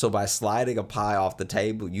 So by sliding a pie off the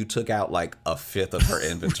table, you took out like a fifth of her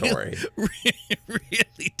inventory.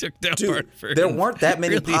 really took down part of her. There weren't that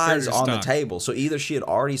many really pies hurt her on the stock. table. So either she had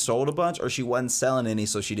already sold a bunch or she wasn't selling any,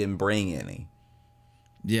 so she didn't bring any.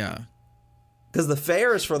 Yeah. Because the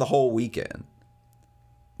fair is for the whole weekend.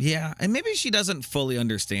 Yeah, and maybe she doesn't fully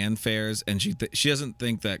understand fairs, and she doesn't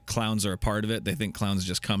think that clowns are a part of it. They think clowns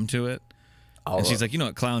just come to it. And she's like, you know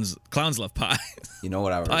what, clowns love pie. You know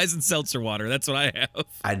what I Pies and seltzer water. That's what I have.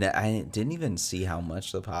 I didn't even see how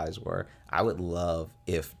much the pies were. I would love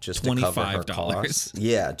if just to cover her $25. costs.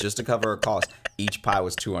 Yeah, just to cover her costs, each pie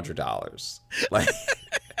was $200. Like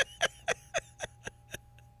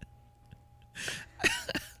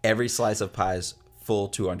every slice of pie is full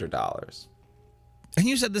 $200. And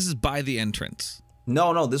you said this is by the entrance.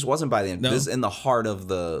 No, this wasn't by the end. No? This is in the heart of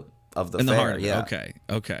the In fair. the heart of it. Yeah.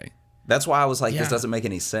 Okay. That's why I was like, Yeah. this doesn't make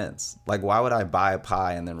any sense. Like, why would I buy a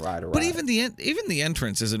pie and then ride around? But even the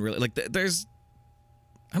entrance isn't really like there's.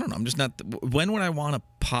 I don't know. I'm just not. When would I want a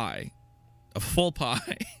pie? A full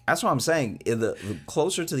pie? That's what I'm saying. The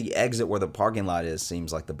closer to the exit where the parking lot is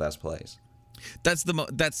seems like the best place. That's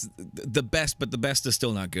the best, but the best is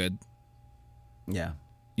still not good. Yeah.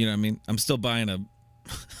 You know what I mean? I'm still buying a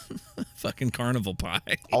fucking carnival pie.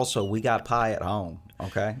 Also, we got pie at home.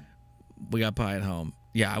 Okay. We got pie at home.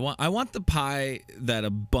 Yeah, I want the pie that a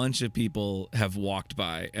bunch of people have walked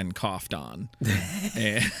by and coughed on.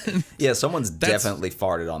 And Yeah, someone's definitely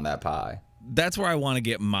farted on that pie. that's where I want to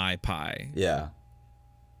get my pie. Yeah.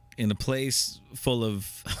 In a place full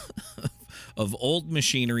of of old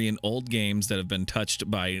machinery and old games that have been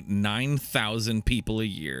touched by 9,000 people a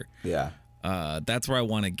year. Yeah. That's where I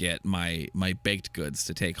want to get my baked goods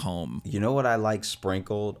to take home. You know what I like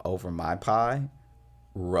sprinkled over my pie?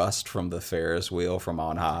 Rust from the Ferris wheel from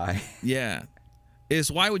on high. Yeah.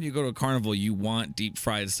 It's why when you go to a carnival, you want deep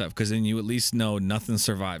fried stuff, because then you at least know nothing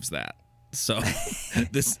survives that. So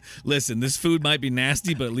this food might be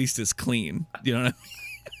nasty, but at least it's clean. You know what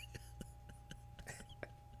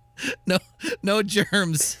I mean? No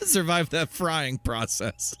germs survive that frying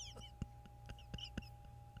process.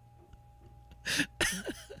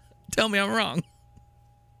 Tell me I'm wrong.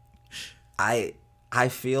 I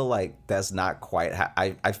feel like that's not quite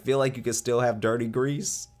I feel like you could still have dirty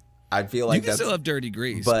grease. I feel like You can that's still have dirty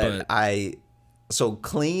grease, but so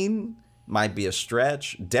clean might be a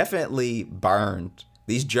stretch. Definitely burned.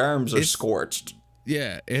 These germs are scorched.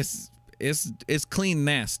 yeah, it's clean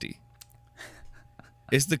nasty.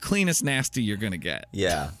 It's the cleanest nasty you're gonna get.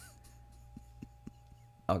 Yeah.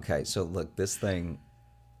 Okay, so look, this thing,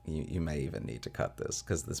 you may even need to cut this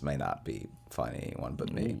because this may not be funny to anyone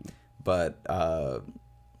but me. But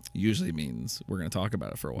Usually means we're gonna talk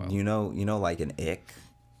about it for a while. you know, like an ick,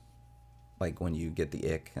 like when you get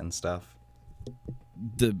the ick and stuff.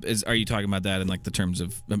 Are you talking about that in like the terms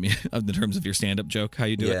of the terms of your stand-up joke? How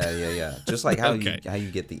you do it? Yeah. Just like how Okay.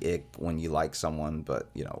 you get the ick when you like someone, but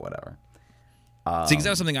whatever. See, 'cause that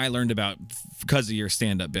was something I learned about because of your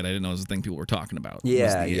stand-up bit. I didn't know it was a thing people were talking about. was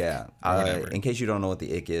Yeah, the ick yeah. or whatever. In case you don't know what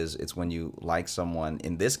the ick is, it's when you like someone.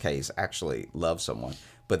 In this case, actually love someone,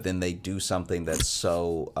 but then they do something that's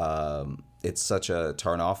so it's such a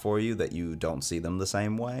turn off for you that you don't see them the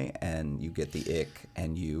same way, and you get the ick,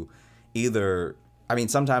 and you either, I mean,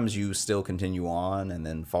 sometimes you still continue on and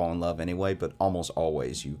then fall in love anyway, but almost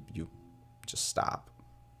always you just stop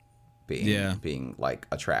being like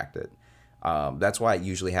attracted. That's why it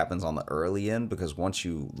usually happens on the early end, because once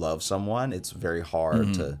you love someone, it's very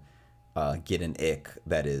hard to get an ick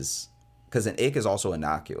that is, because an ick is also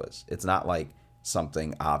innocuous. It's not like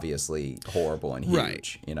something obviously horrible and huge,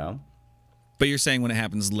 Right. you know? But you're saying when it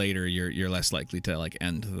happens later, you're less likely to like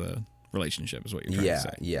end the relationship, is what you're trying to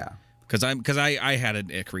say. Yeah. Because I had an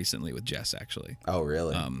ick recently with Jess, actually. Oh,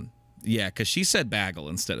 really? Yeah, because she said bagel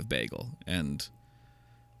instead of bagel, and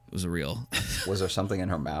it was a real. Was there something in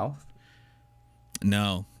her mouth?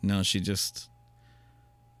 No, she just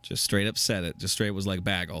straight up said it. Just straight was like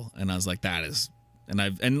bagel, and I was like, that is. And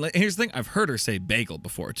here's the thing, I've heard her say bagel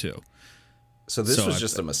before too. So this was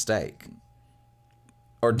just a mistake,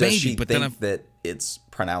 or does she think that it's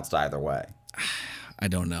pronounced either way? I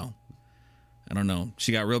don't know.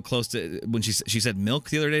 She got real close to when she said milk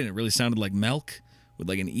the other day, and it really sounded like milk with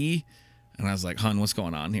like an E, and I was like, "Hun, what's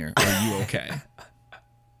going on here? Are you okay?"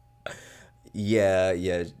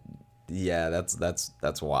 Yeah.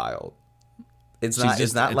 That's wild. It's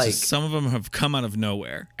not like some of them have come out of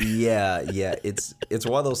nowhere. Yeah. It's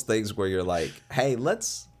one of those things where you're like, hey,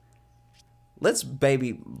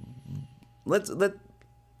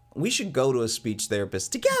 we should go to a speech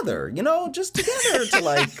therapist together, just together to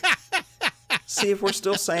like see if we're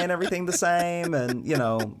still saying everything the same, and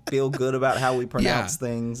feel good about how we pronounce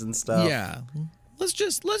things and stuff. Yeah. Let's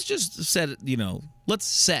just set it, let's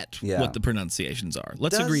set what the pronunciations are.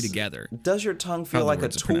 Let's agree together. Does your tongue feel like a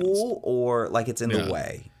tool or like it's in the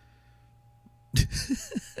way?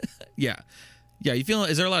 Yeah, you feel,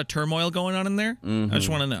 is there a lot of turmoil going on in there? I just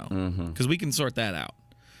want to know, because we can sort that out.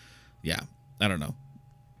 Yeah, I don't know.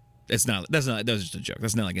 That's just a joke.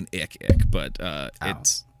 That's not like an ick, but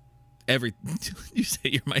it's every. You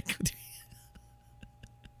say your mic.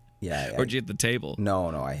 Yeah. Or did you hit the table?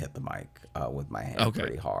 No, I hit the mic with my hand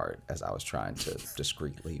pretty hard as I was trying to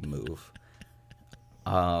discreetly move.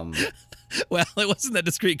 Well, it wasn't that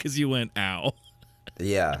discreet because you went, ow.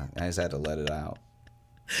 Yeah, I just had to let it out.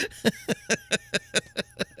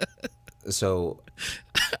 So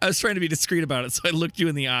I was trying to be discreet about it, so I looked you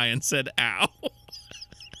in the eye and said, ow.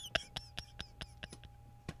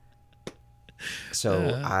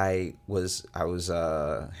 So I was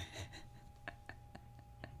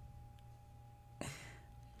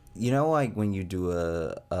like when you do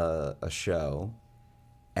a show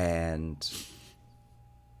and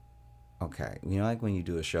like when you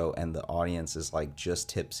do a show and the audience is like just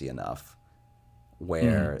tipsy enough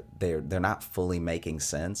where they're not fully making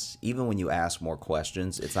sense. Even when you ask more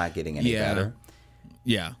questions, it's not getting any better.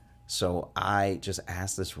 Yeah. So I just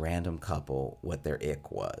asked this random couple what their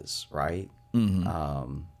ick was, right? And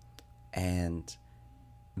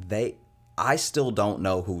I still don't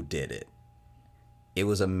know who did it. It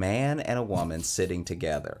was a man and a woman sitting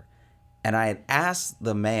together. And I had asked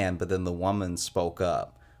the man, but then the woman spoke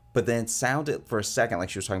up. But then it sounded for a second like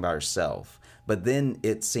she was talking about herself. But then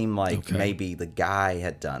it seemed like maybe the guy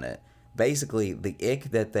had done it. Basically, the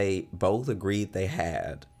ick that they both agreed they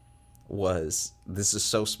had was, this is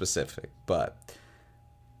so specific, but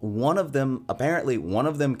one of them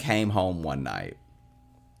came home one night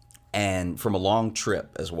and from a long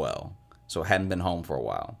trip as well. So hadn't been home for a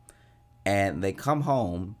while. And they come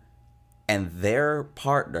home and their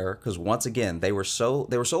partner, because once again, they were so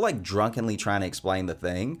like drunkenly trying to explain the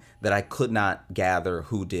thing that I could not gather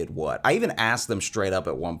who did what. I even asked them straight up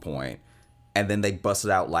at one point, and then they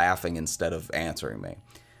busted out laughing instead of answering me.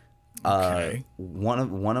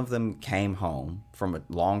 One of them came home from a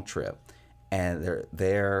long trip, and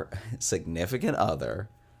their significant other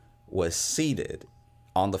was seated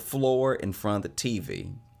on the floor in front of the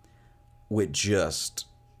TV with just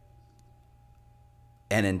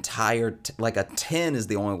an entire like a tin is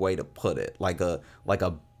the only way to put it, like a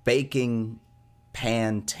baking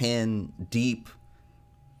pan tin, deep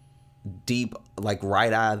like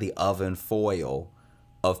right out of the oven foil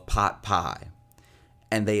of pot pie.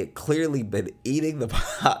 And they had clearly been eating the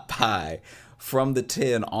pot pie from the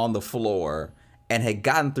tin on the floor and had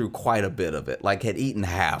gotten through quite a bit of it, like had eaten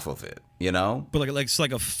half of it, But it's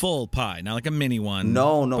like a full pie, not like a mini one.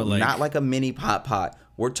 No, not like a mini pot pie.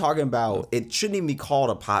 We're talking about, it shouldn't even be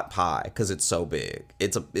called a pot pie because it's so big.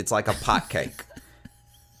 It's like a pot cake.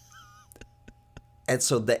 And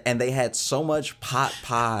so they had so much pot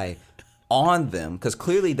pie on them because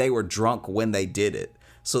clearly they were drunk when they did it,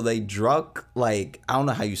 So they drunk, like, I don't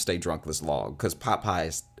know how you stay drunk this long, because pot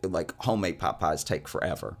pies, like homemade pot pies, take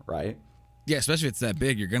forever, right? Yeah, especially if it's that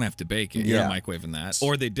big, you're gonna have to bake it. You're not microwaving that,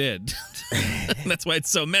 or they did. That's why it's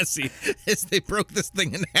so messy. Is they broke this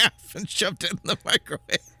thing in half and shoved it in the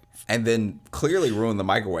microwave, and then clearly ruined the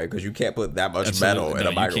microwave because you can't put that much metal in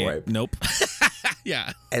a microwave. Nope.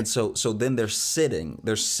 Yeah. And so then they're sitting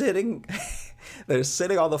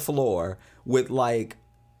on the floor with like.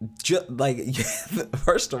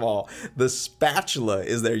 First of all, the spatula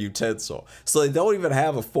is their utensil. So they don't even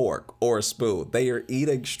have a fork or a spoon. They are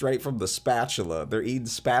eating straight from the spatula. They're eating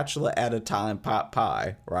spatula at a time pot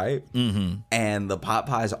pie, right? Mm-hmm. And the pot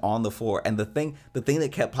pie's on the floor. And the thing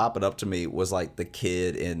that kept popping up to me was like the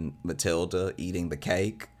kid in Matilda eating the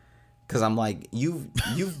cake. Because I'm like, you've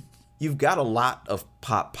got a lot of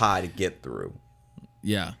pot pie to get through.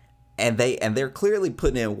 Yeah. And they're clearly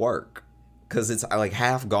putting in work. Because it's like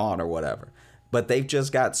half gone or whatever. But they've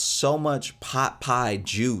just got so much pot pie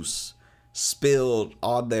juice spilled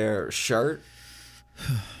on their shirt.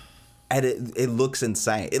 And it looks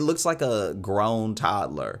insane. It looks like a grown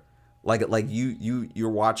toddler. Like you're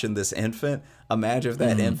watching this infant. Imagine if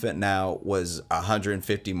that infant now was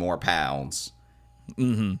 150 more pounds.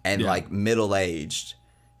 Mm-hmm. And like middle-aged.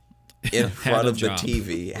 In front of the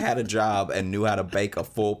TV. Had a job and knew how to bake a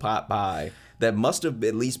full pot pie. That must have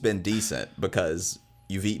at least been decent because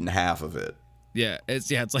you've eaten half of it. Yeah,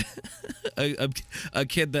 it's like a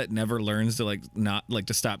kid that never learns to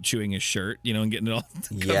to stop chewing his shirt, and getting it all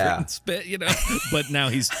covered in spit, But now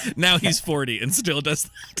he's 40 and still does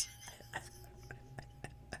that.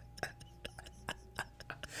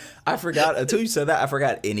 I forgot until you said that. I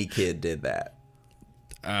forgot any kid did that.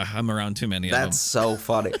 I'm around too many of them. That's so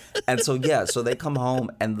funny. And so so they come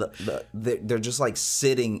home and they're just like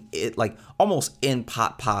sitting like almost in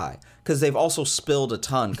pot pie because they've also spilled a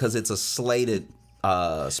ton because it's a slated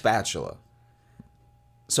spatula.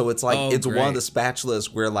 So it's like it's great. one of the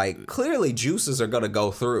spatulas where like clearly juices are gonna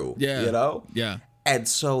go through. Yeah. Yeah. And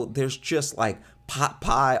so there's just like pot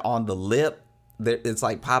pie on the lip. It's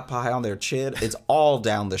like pot pie on their chin. It's all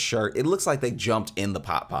down the shirt. It looks like they jumped in the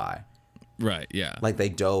pot pie. Right, yeah. Like they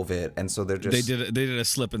dove it, and so they're just... They did a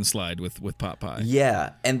slip and slide with pot pie.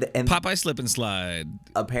 Yeah, and pot pie slip and slide.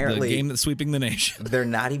 Apparently... The game that's sweeping the nation. They're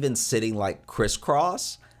not even sitting like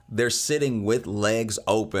crisscross. They're sitting with legs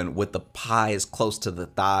open with the pie as close to the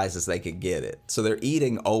thighs as they could get it. So they're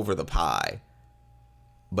eating over the pie.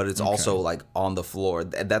 But it's also like on the floor.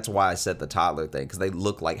 That's why I said the toddler thing, because they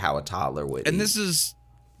look like how a toddler would eat.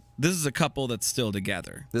 This is a couple that's still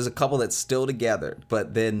together. There's a couple that's still together,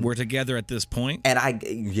 but then... We're together at this point? And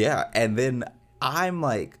and then I'm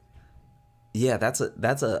like, that's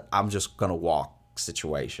a I'm just going to walk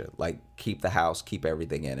situation. Like, keep the house, keep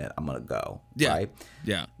everything in it. I'm going to go, right?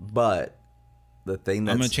 Yeah. But the thing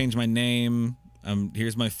that's... I'm going to change my name.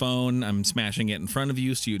 Here's my phone. I'm smashing it in front of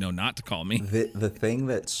you so you know not to call me. The thing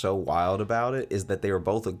that's so wild about it is that they were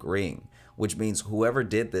both agreeing, which means whoever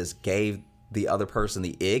did this gave the other person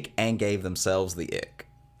the ick and gave themselves the ick.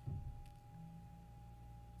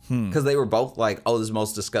 Because they were both like, oh, this is the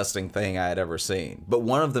most disgusting thing I had ever seen. But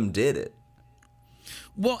one of them did it.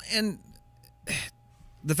 Well, and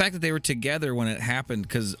the fact that they were together when it happened,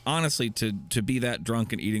 because honestly, to be that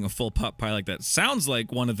drunk and eating a full pot pie like that sounds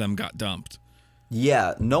like one of them got dumped.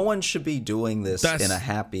 Yeah, no one should be doing this in a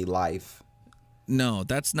happy life. No,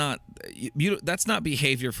 that's not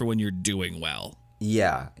behavior for when you're doing well.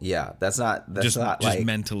 Yeah, that's not just like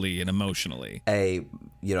mentally and emotionally. Hey,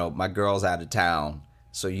 my girl's out of town,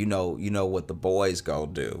 so you know what the boys go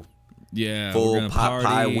do. Yeah, full pot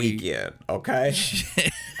pie weekend, okay?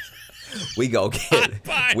 we go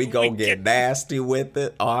get nasty with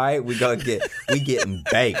it. All right, we getting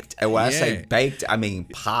baked, and when I say baked, I mean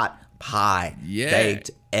pot pie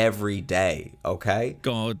baked every day, okay?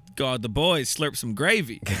 God, the boys slurp some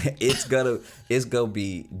gravy. It's gonna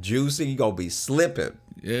be juicy. You gonna be slipping.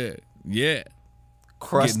 Yeah.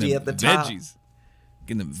 Crusty at the top.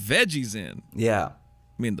 Getting them veggies in. Yeah.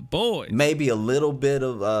 I mean the boys. Maybe a little bit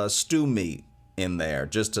of stew meat in there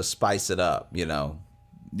just to spice it up,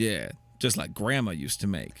 Yeah, just like Grandma used to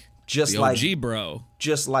make. Just the like OG bro.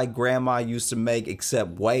 Just like Grandma used to make,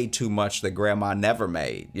 except way too much that Grandma never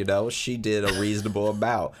made. She did a reasonable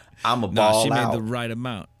amount. I'm a ball out. She made the right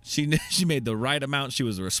amount. She made the right amount. She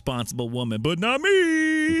was a responsible woman, but not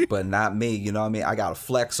me. But not me. You know what I mean? I got to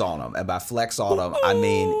flex on them. And by flex on them, I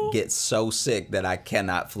mean get so sick that I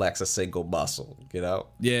cannot flex a single muscle,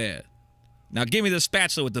 Yeah. Now give me the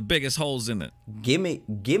spatula with the biggest holes in it. Give me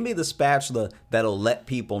the spatula that'll let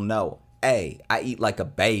people know, hey, I eat like a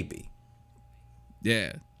baby.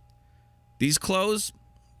 Yeah. These clothes,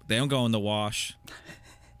 they don't go in the wash.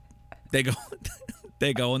 They go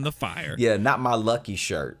they go in the fire. Yeah, not my lucky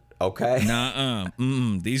shirt. Okay. Nuh-uh.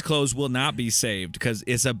 These clothes will not be saved because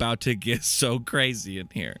it's about to get so crazy in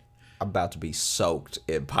here. I'm about to be soaked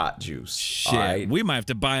in pot juice. Shit. All right? We might have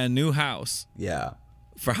to buy a new house Yeah.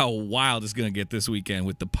 for how wild it's going to get this weekend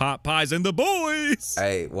with the pot pies and the boys.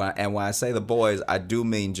 Hey, when I say the boys, I do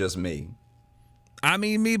mean just me. I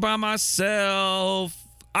mean me by myself.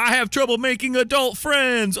 I have trouble making adult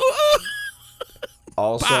friends.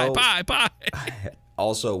 Also, Pie.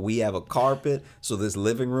 Also, we have a carpet, so this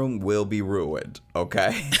living room will be ruined,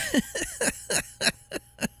 okay?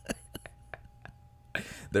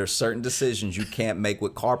 There's certain decisions you can't make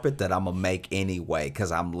with carpet that I'm going to make anyway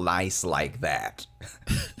because I'm nice like that.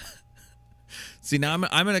 See, now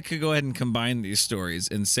I'm going to go ahead and combine these stories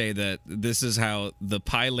and say that this is how the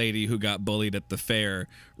pie lady who got bullied at the fair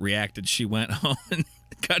reacted. She went home and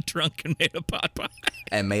got drunk and made a pot pie.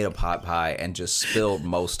 And made a pot pie and just spilled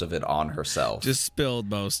most of it on herself. Just spilled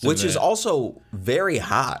most of it. Which is also very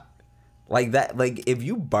hot. Like that, like if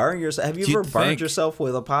you burn yourself, have you ever burned yourself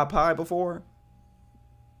with a pot pie before?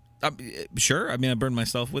 Sure. I mean, I burned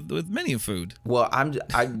myself with many food. Well,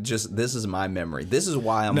 this is my memory. This is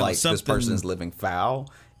why I'm this person is living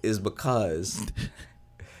foul is because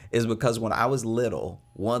when I was little,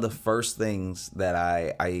 one of the first things that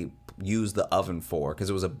I used the oven for,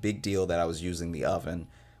 because it was a big deal that I was using the oven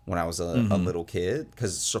when I was a little kid,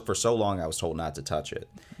 because for so long I was told not to touch it.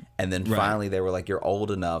 And then finally they were like, you're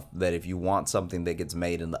old enough that if you want something that gets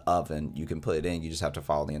made in the oven, you can put it in. You just have to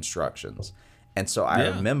follow the instructions. And so I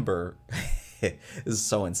remember, this is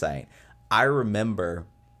so insane. I remember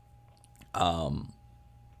wanting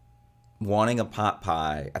a pot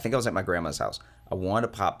pie. I think I was at my grandma's house. I wanted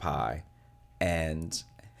a pot pie, and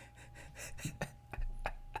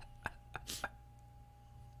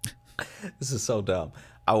this is so dumb.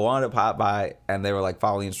 I wanted a pot pie, and they were like,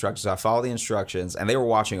 follow the instructions. So I followed the instructions, and they were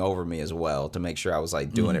watching over me as well to make sure I was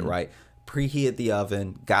like doing it right. Preheated the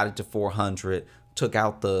oven, got it to 400. Took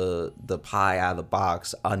out the pie out of the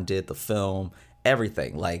box, undid the film,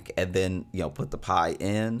 everything, like, and then put the pie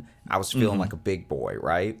in. I was feeling like a big boy,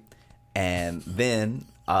 right? And then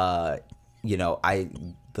the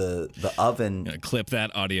oven. Gonna clip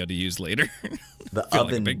that audio to use later. The oven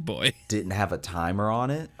like a big boy didn't have a timer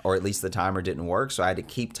on it, or at least the timer didn't work, so I had to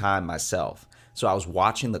keep time myself. So I was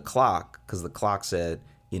watching the clock because the clock said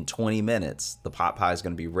in 20 minutes the pot pie is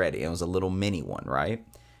going to be ready. It was a little mini one, right?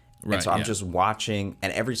 Right, and so I'm just watching,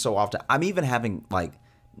 and every so often, I'm even having, like,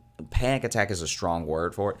 panic attack is a strong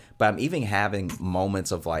word for it, but I'm even having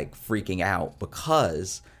moments of, like, freaking out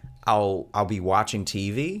because I'll be watching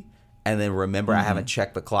TV and then remember I haven't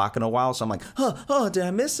checked the clock in a while, so I'm like, did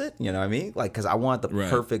I miss it? You know what I mean? Like, because I want the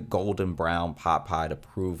perfect golden brown pot pie to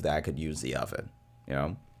prove that I could use the oven,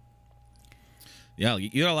 Yeah,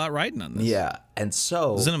 you got a lot riding on this. Yeah, and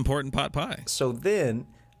so... This is an important pot pie. So then...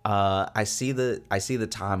 I see the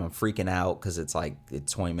time. I'm freaking out because it's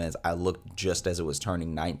 20 minutes. I looked just as it was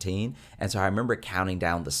turning 19, and so I remember counting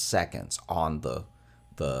down the seconds on the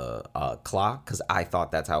clock because I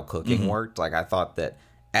thought that's how cooking worked. Like I thought that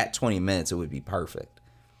at 20 minutes it would be perfect.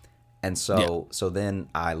 And so then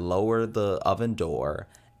I lower the oven door,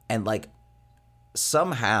 and like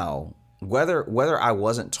somehow whether I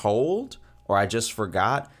wasn't told or I just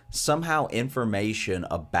forgot. Somehow information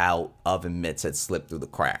about oven mitts had slipped through the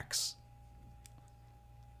cracks.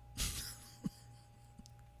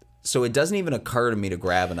 So it doesn't even occur to me to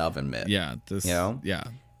grab an oven mitt. Yeah. Yeah.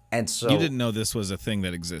 And so... You didn't know this was a thing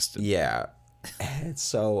that existed. Yeah. And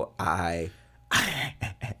so I...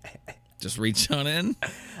 Just reach on in?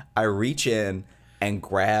 I reach in and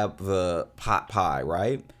grab the pot pie,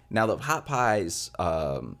 right? Now the pot pie's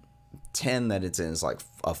tin that it's in is like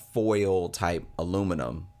a foil type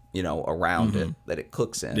aluminum, around it that it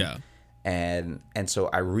cooks in. Yeah. And so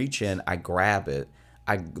I reach in, I grab it.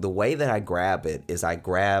 The way that I grab it is I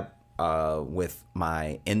grab with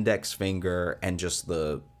my index finger and just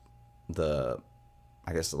the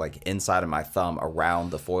I guess like inside of my thumb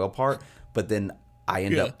around the foil part, but then I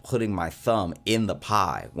end up putting my thumb in the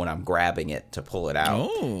pie when I'm grabbing it to pull it out.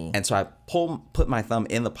 Oh. And so I put my thumb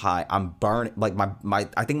in the pie. I'm burning, like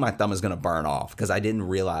I think my thumb is going to burn off because I didn't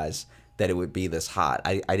realize that it would be this hot.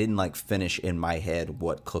 I didn't like finish in my head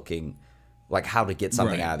what cooking, like how to get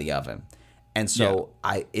something out of the oven. And so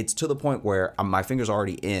it's to the point where my finger's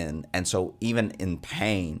already in. And so even in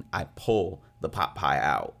pain, I pull the pot pie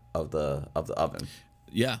out of the oven.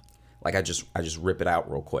 Yeah. Like I just rip it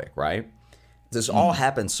out real quick, right? This all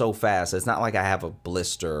happens so fast. It's not like I have a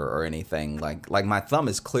blister or anything. Like my thumb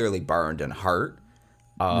is clearly burned and hurt.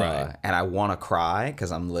 And I want to cry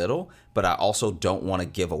because I'm little, but I also don't want to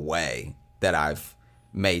give away that I've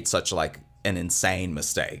made such like an insane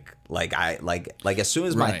mistake. Like as soon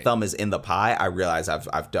as my Right. thumb is in the pie, I realize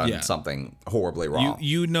I've done Yeah. something horribly wrong.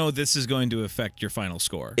 You know this is going to affect your final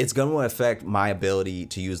score. It's going to affect my ability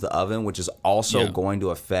to use the oven, which is also Yeah. going to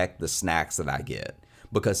affect the snacks that I get.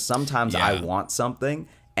 Because sometimes I Yeah. want something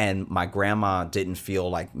and my grandma didn't feel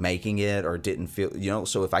like making it or didn't feel,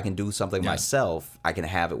 so if I can do something myself, I can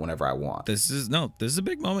have it whenever I want. This is a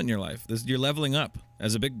big moment in your life. You're leveling up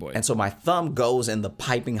as a big boy. And so my thumb goes in the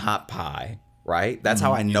piping hot pie, right? That's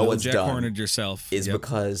how I know You it's Jack done. Hornered yourself. Is Yep.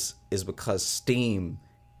 because steam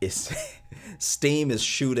is steam is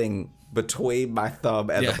shooting between my thumb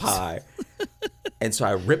and Yes. the pie. And so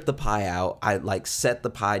I rip the pie out. I like set the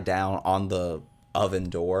pie down on the oven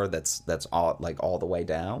door that's all like all the way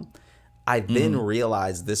down. I then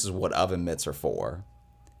realized this is what oven mitts are for.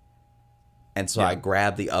 And so I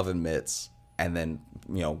grab the oven mitts and then,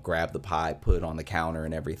 grab the pie, put it on the counter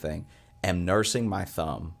and everything. Am nursing my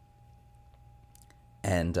thumb.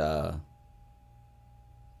 And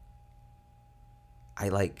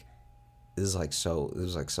this was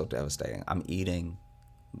so devastating. I'm eating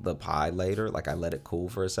the pie later, like I let it cool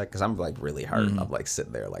for a sec because I'm like really hurt. I'm like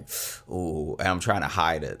sitting there like, ooh, and I'm trying to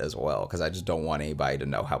hide it as well because I just don't want anybody to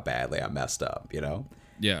know how badly I messed up,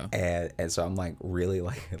 Yeah. And so I'm like really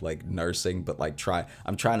like nursing, but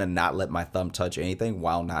I'm trying to not let my thumb touch anything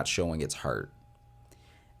while not showing it's hurt.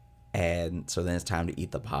 And so then it's time to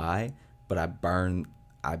eat the pie, but I burn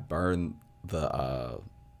the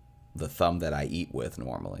thumb that I eat with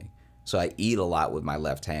normally. So I eat a lot with my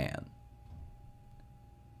left hand.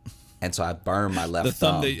 And so I burn my left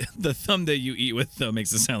thumb. The thumb that you eat with though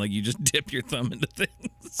makes it sound like you just dip your thumb into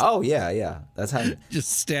things. Oh yeah. That's how just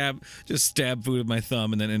stab food with my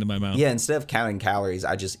thumb and then into my mouth. Yeah, instead of counting calories,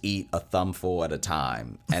 I just eat a thumbful at a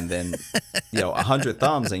time. And then 100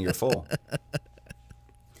 thumbs and you're full.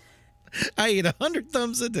 I eat 100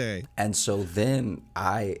 thumbs a day. And so then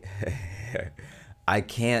I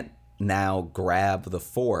can't now grab the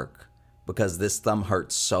fork because this thumb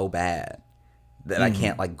hurts so bad that I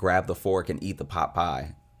can't like grab the fork and eat the pot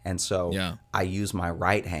pie. And so I use my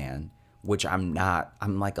right hand, which I'm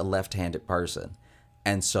like a left-handed person.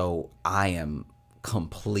 And so I am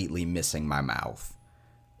completely missing my mouth.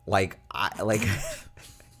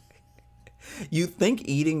 You think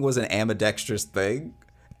eating was an ambidextrous thing?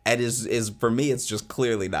 And is for me, it's just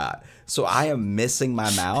clearly not. So I am missing my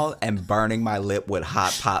mouth and burning my lip with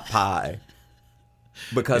hot pot pie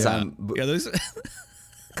because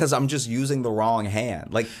because I'm just using the wrong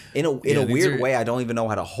hand. Like in a weird way, I don't even know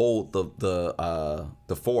how to hold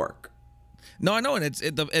the fork. No, I know, and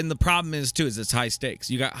the problem is too is it's high stakes.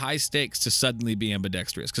 You got high stakes to suddenly be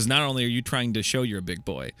ambidextrous because not only are you trying to show you're a big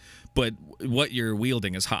boy, but what you're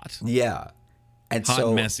wielding is hot. Yeah. And hot so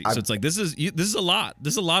and messy. So it's like this is a lot.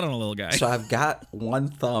 This is a lot on a little guy. So I've got one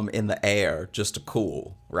thumb in the air just to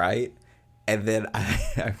cool, right? And then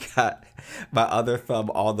I've got my other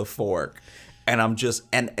thumb on the fork, and I'm just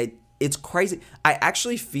it's crazy. I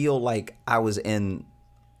actually feel like I was in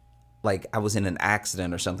an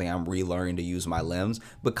accident or something. I'm relearning to use my limbs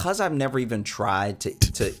because I've never even tried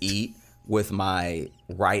to eat with my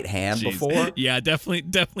right hand before. Yeah,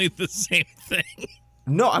 definitely the same thing.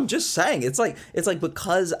 No, I'm just saying it's like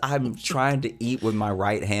because I'm trying to eat with my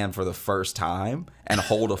right hand for the first time and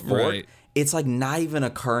hold a fork, Right. It's like not even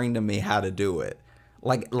occurring to me how to do it.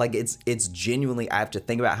 Like it's genuinely I have to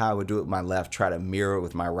think about how I would do it with my left, try to mirror it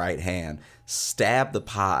with my right hand, stab the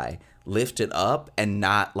pie, lift it up, and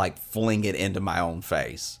not like fling it into my own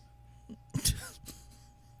face.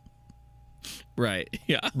 Right.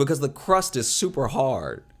 Yeah. Because the crust is super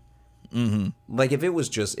hard. Mm-hmm. Like if it was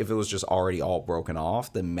just already all broken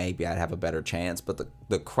off, then maybe I'd have a better chance. But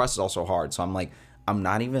the crust is also hard, so I'm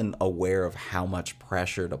not even aware of how much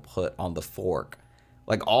pressure to put on the fork.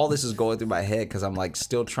 Like all this is going through my head because I'm like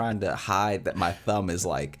still trying to hide that my thumb is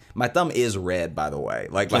red, by the way.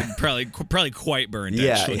 Like probably quite burned.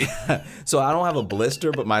 yeah, Actually. yeah. So I don't have a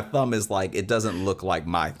blister, but my thumb is like it doesn't look like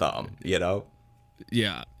my thumb,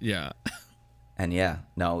 Yeah. And yeah,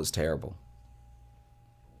 no, it was terrible.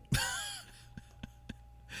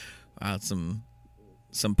 Wow, some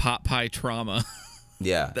pot pie trauma.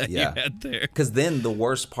 Yeah, that yeah. you had there. Because then the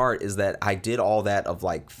worst part is that I did all that of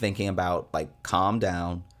like thinking about like calm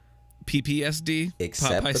down, PTSD,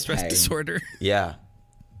 accept pot pie the stress pain. disorder. Yeah,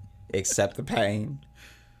 accept the pain.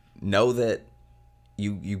 Know that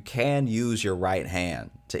you can use your right hand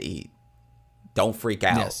to eat. Don't freak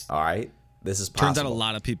out. Yes. All right, this is possible. Turns out a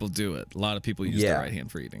lot of people do it. A lot of people use their right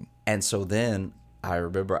hand for eating. And so then I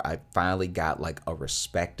remember I finally got like a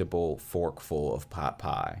respectable forkful of pot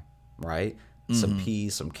pie, right? Some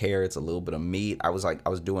peas, some carrots, a little bit of meat. I was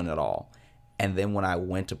doing it all. And then when I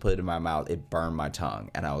went to put it in my mouth, it burned my tongue.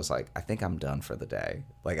 And I was like, I think I'm done for the day.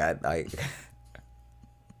 Like, I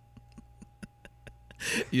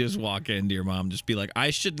You just walk into your mom, just be like, I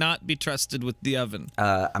should not be trusted with the oven.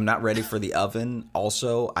 I'm not ready for the oven.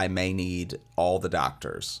 Also, I may need all the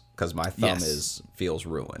doctors because my thumb feels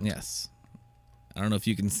ruined. Yes. I don't know if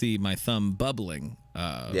you can see my thumb bubbling,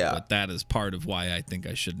 but that is part of why I think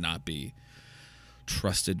I should not be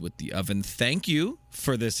trusted with the oven. Thank you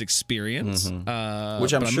for this experience.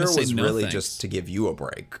 Which I'm sure was really just to give you a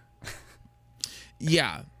break.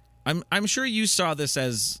 Yeah. I'm sure you saw this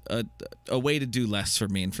as a way to do less for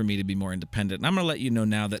me and for me to be more independent. And I'm going to let you know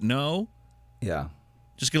now that no. Yeah.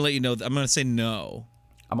 Just going to let you know that I'm going to say no.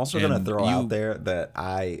 I'm also going to throw out there that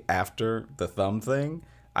after the thumb thing,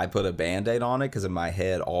 I put a Band-Aid on it because in my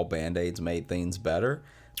head, all Band-Aids made things better.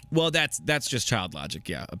 Well, that's just child logic.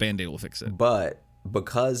 Yeah, a Band-Aid will fix it. But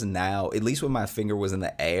because now, at least when my finger was in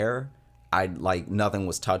the air, nothing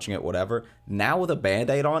was touching it, whatever. Now with a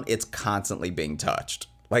Band-Aid on, it's constantly being touched.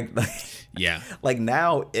 Yeah. Like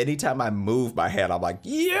now, anytime I move my head, I'm like,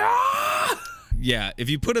 yeah. Yeah, if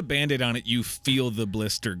you put a Band-Aid on it, you feel the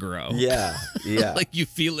blister grow. Yeah. Like you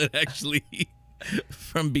feel it actually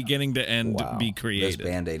from beginning to end be created. This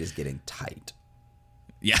Band-Aid is getting tight.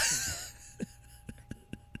 Yeah.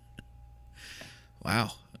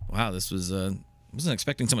 Wow. This was I wasn't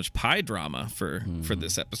expecting so much pie drama for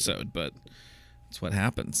this episode, but that's what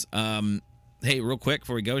happens. Hey, real quick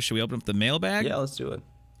before we go, should we open up the mailbag? Yeah, let's do it.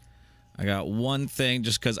 I got one thing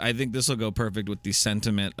just because I think this will go perfect with the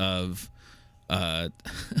sentiment of a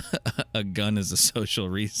gun is a social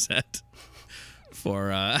reset for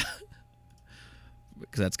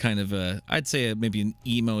because that's kind of I'd say maybe an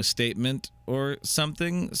emo statement or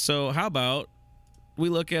something. So how about we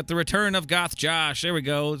look at the return of Goth Josh? There we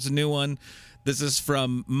go. It's a new one. This is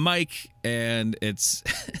from Mike, and it's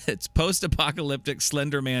post-apocalyptic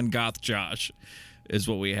Slenderman Goth Josh is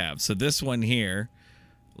what we have. So this one here,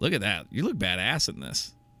 look at that. You look badass in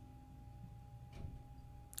this.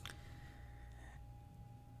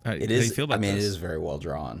 How do you feel about this? It is very well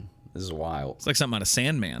drawn. This is wild. It's like something out of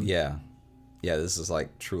Sandman. Yeah. Yeah, this is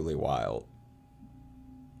like truly wild.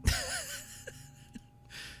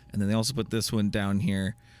 And then they also put this one down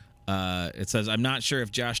here. It says, I'm not sure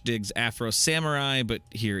if Josh digs Afro Samurai, but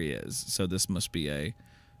here he is. So this must be a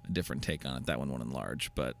different take on it. That one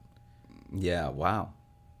enlarged, but yeah, wow.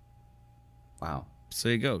 So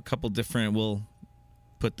there you go. A couple different. We'll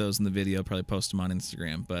put those in the video. Probably post them on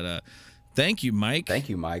Instagram. But thank you, Mike. Thank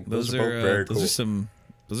you, Mike. Those are both very cool. Those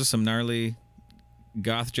are some gnarly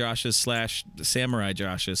Goth Joshes / Samurai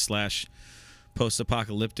Joshes /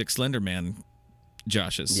 post-apocalyptic Slenderman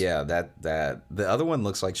Joshes. Yeah, that the other one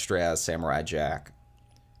looks like straight out Samurai Jack.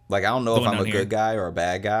 Like I don't know if I'm a good guy or a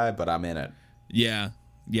bad guy, but I'm in it. Yeah.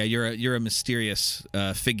 You're a mysterious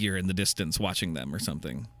figure in the distance watching them or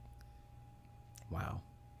something. Wow.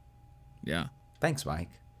 Yeah. Thanks,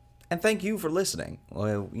 Mike. And thank you for listening.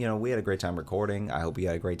 Well, we had a great time recording. I hope you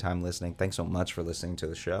had a great time listening. Thanks so much for listening to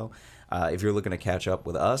the show. If you're looking to catch up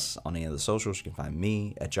with us on any of the socials, you can find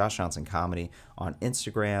me at Josh Johnson Comedy on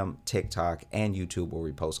Instagram, TikTok, and YouTube, where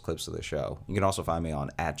we post clips of the show. You can also find me on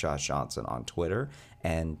 @JoshJohnson on Twitter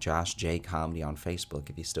and Josh J Comedy on Facebook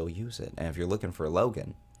if you still use it. And if you're looking for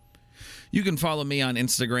Logan, you can follow me on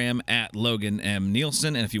Instagram at Logan M.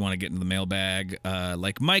 Nielsen. And if you want to get into the mailbag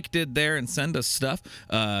like Mike did there and send us stuff,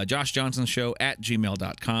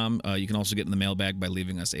 joshjohnsonshow@gmail.com. You can also get in the mailbag by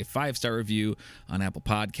leaving us a 5-star review on Apple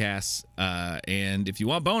Podcasts. And if you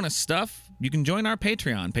want bonus stuff, you can join our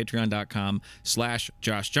Patreon,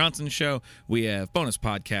 patreon.com/JoshJohnsonShow. We have bonus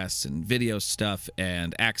podcasts and video stuff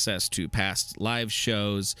and access to past live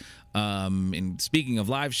shows. And speaking of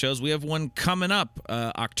live shows, we have one coming up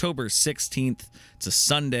October 16th. It's a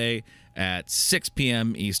Sunday at 6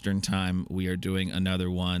 p.m. Eastern time. We are doing another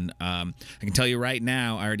one. I can tell you right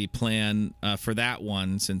now, I already plan for that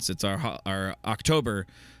one since it's our October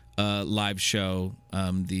live show.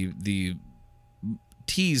 The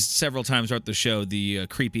teased several times throughout the show, the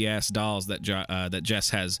creepy ass dolls that Jess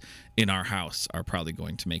has in our house are probably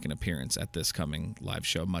going to make an appearance at this coming live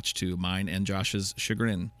show, much to mine and Josh's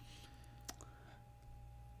chagrin.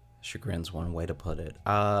 Chagrin's one way to put it.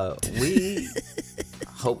 We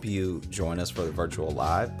hope you join us for the virtual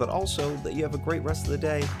live, but also that you have a great rest of the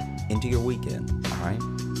day into your weekend. All right.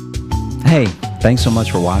 Hey, thanks so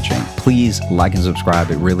much for watching. Please like and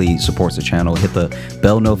subscribe. It really supports the channel. Hit the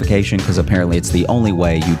bell notification because apparently it's the only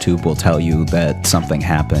way YouTube will tell you that something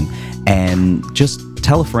happened. And just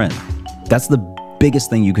tell a friend. That's the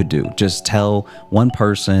biggest thing you could do. Just tell one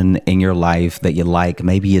person in your life that you like,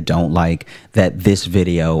 maybe you don't like, that this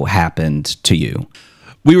video happened to you.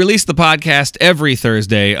 We release the podcast every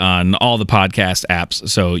Thursday on all the podcast apps,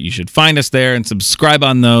 so you should find us there and subscribe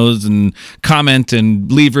on those and comment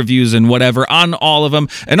and leave reviews and whatever on all of them.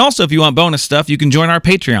 And also, if you want bonus stuff, you can join our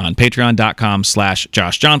Patreon,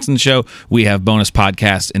 patreon.com/Josh Johnson Show. We have bonus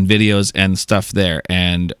podcasts and videos and stuff there,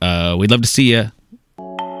 and we'd love to see you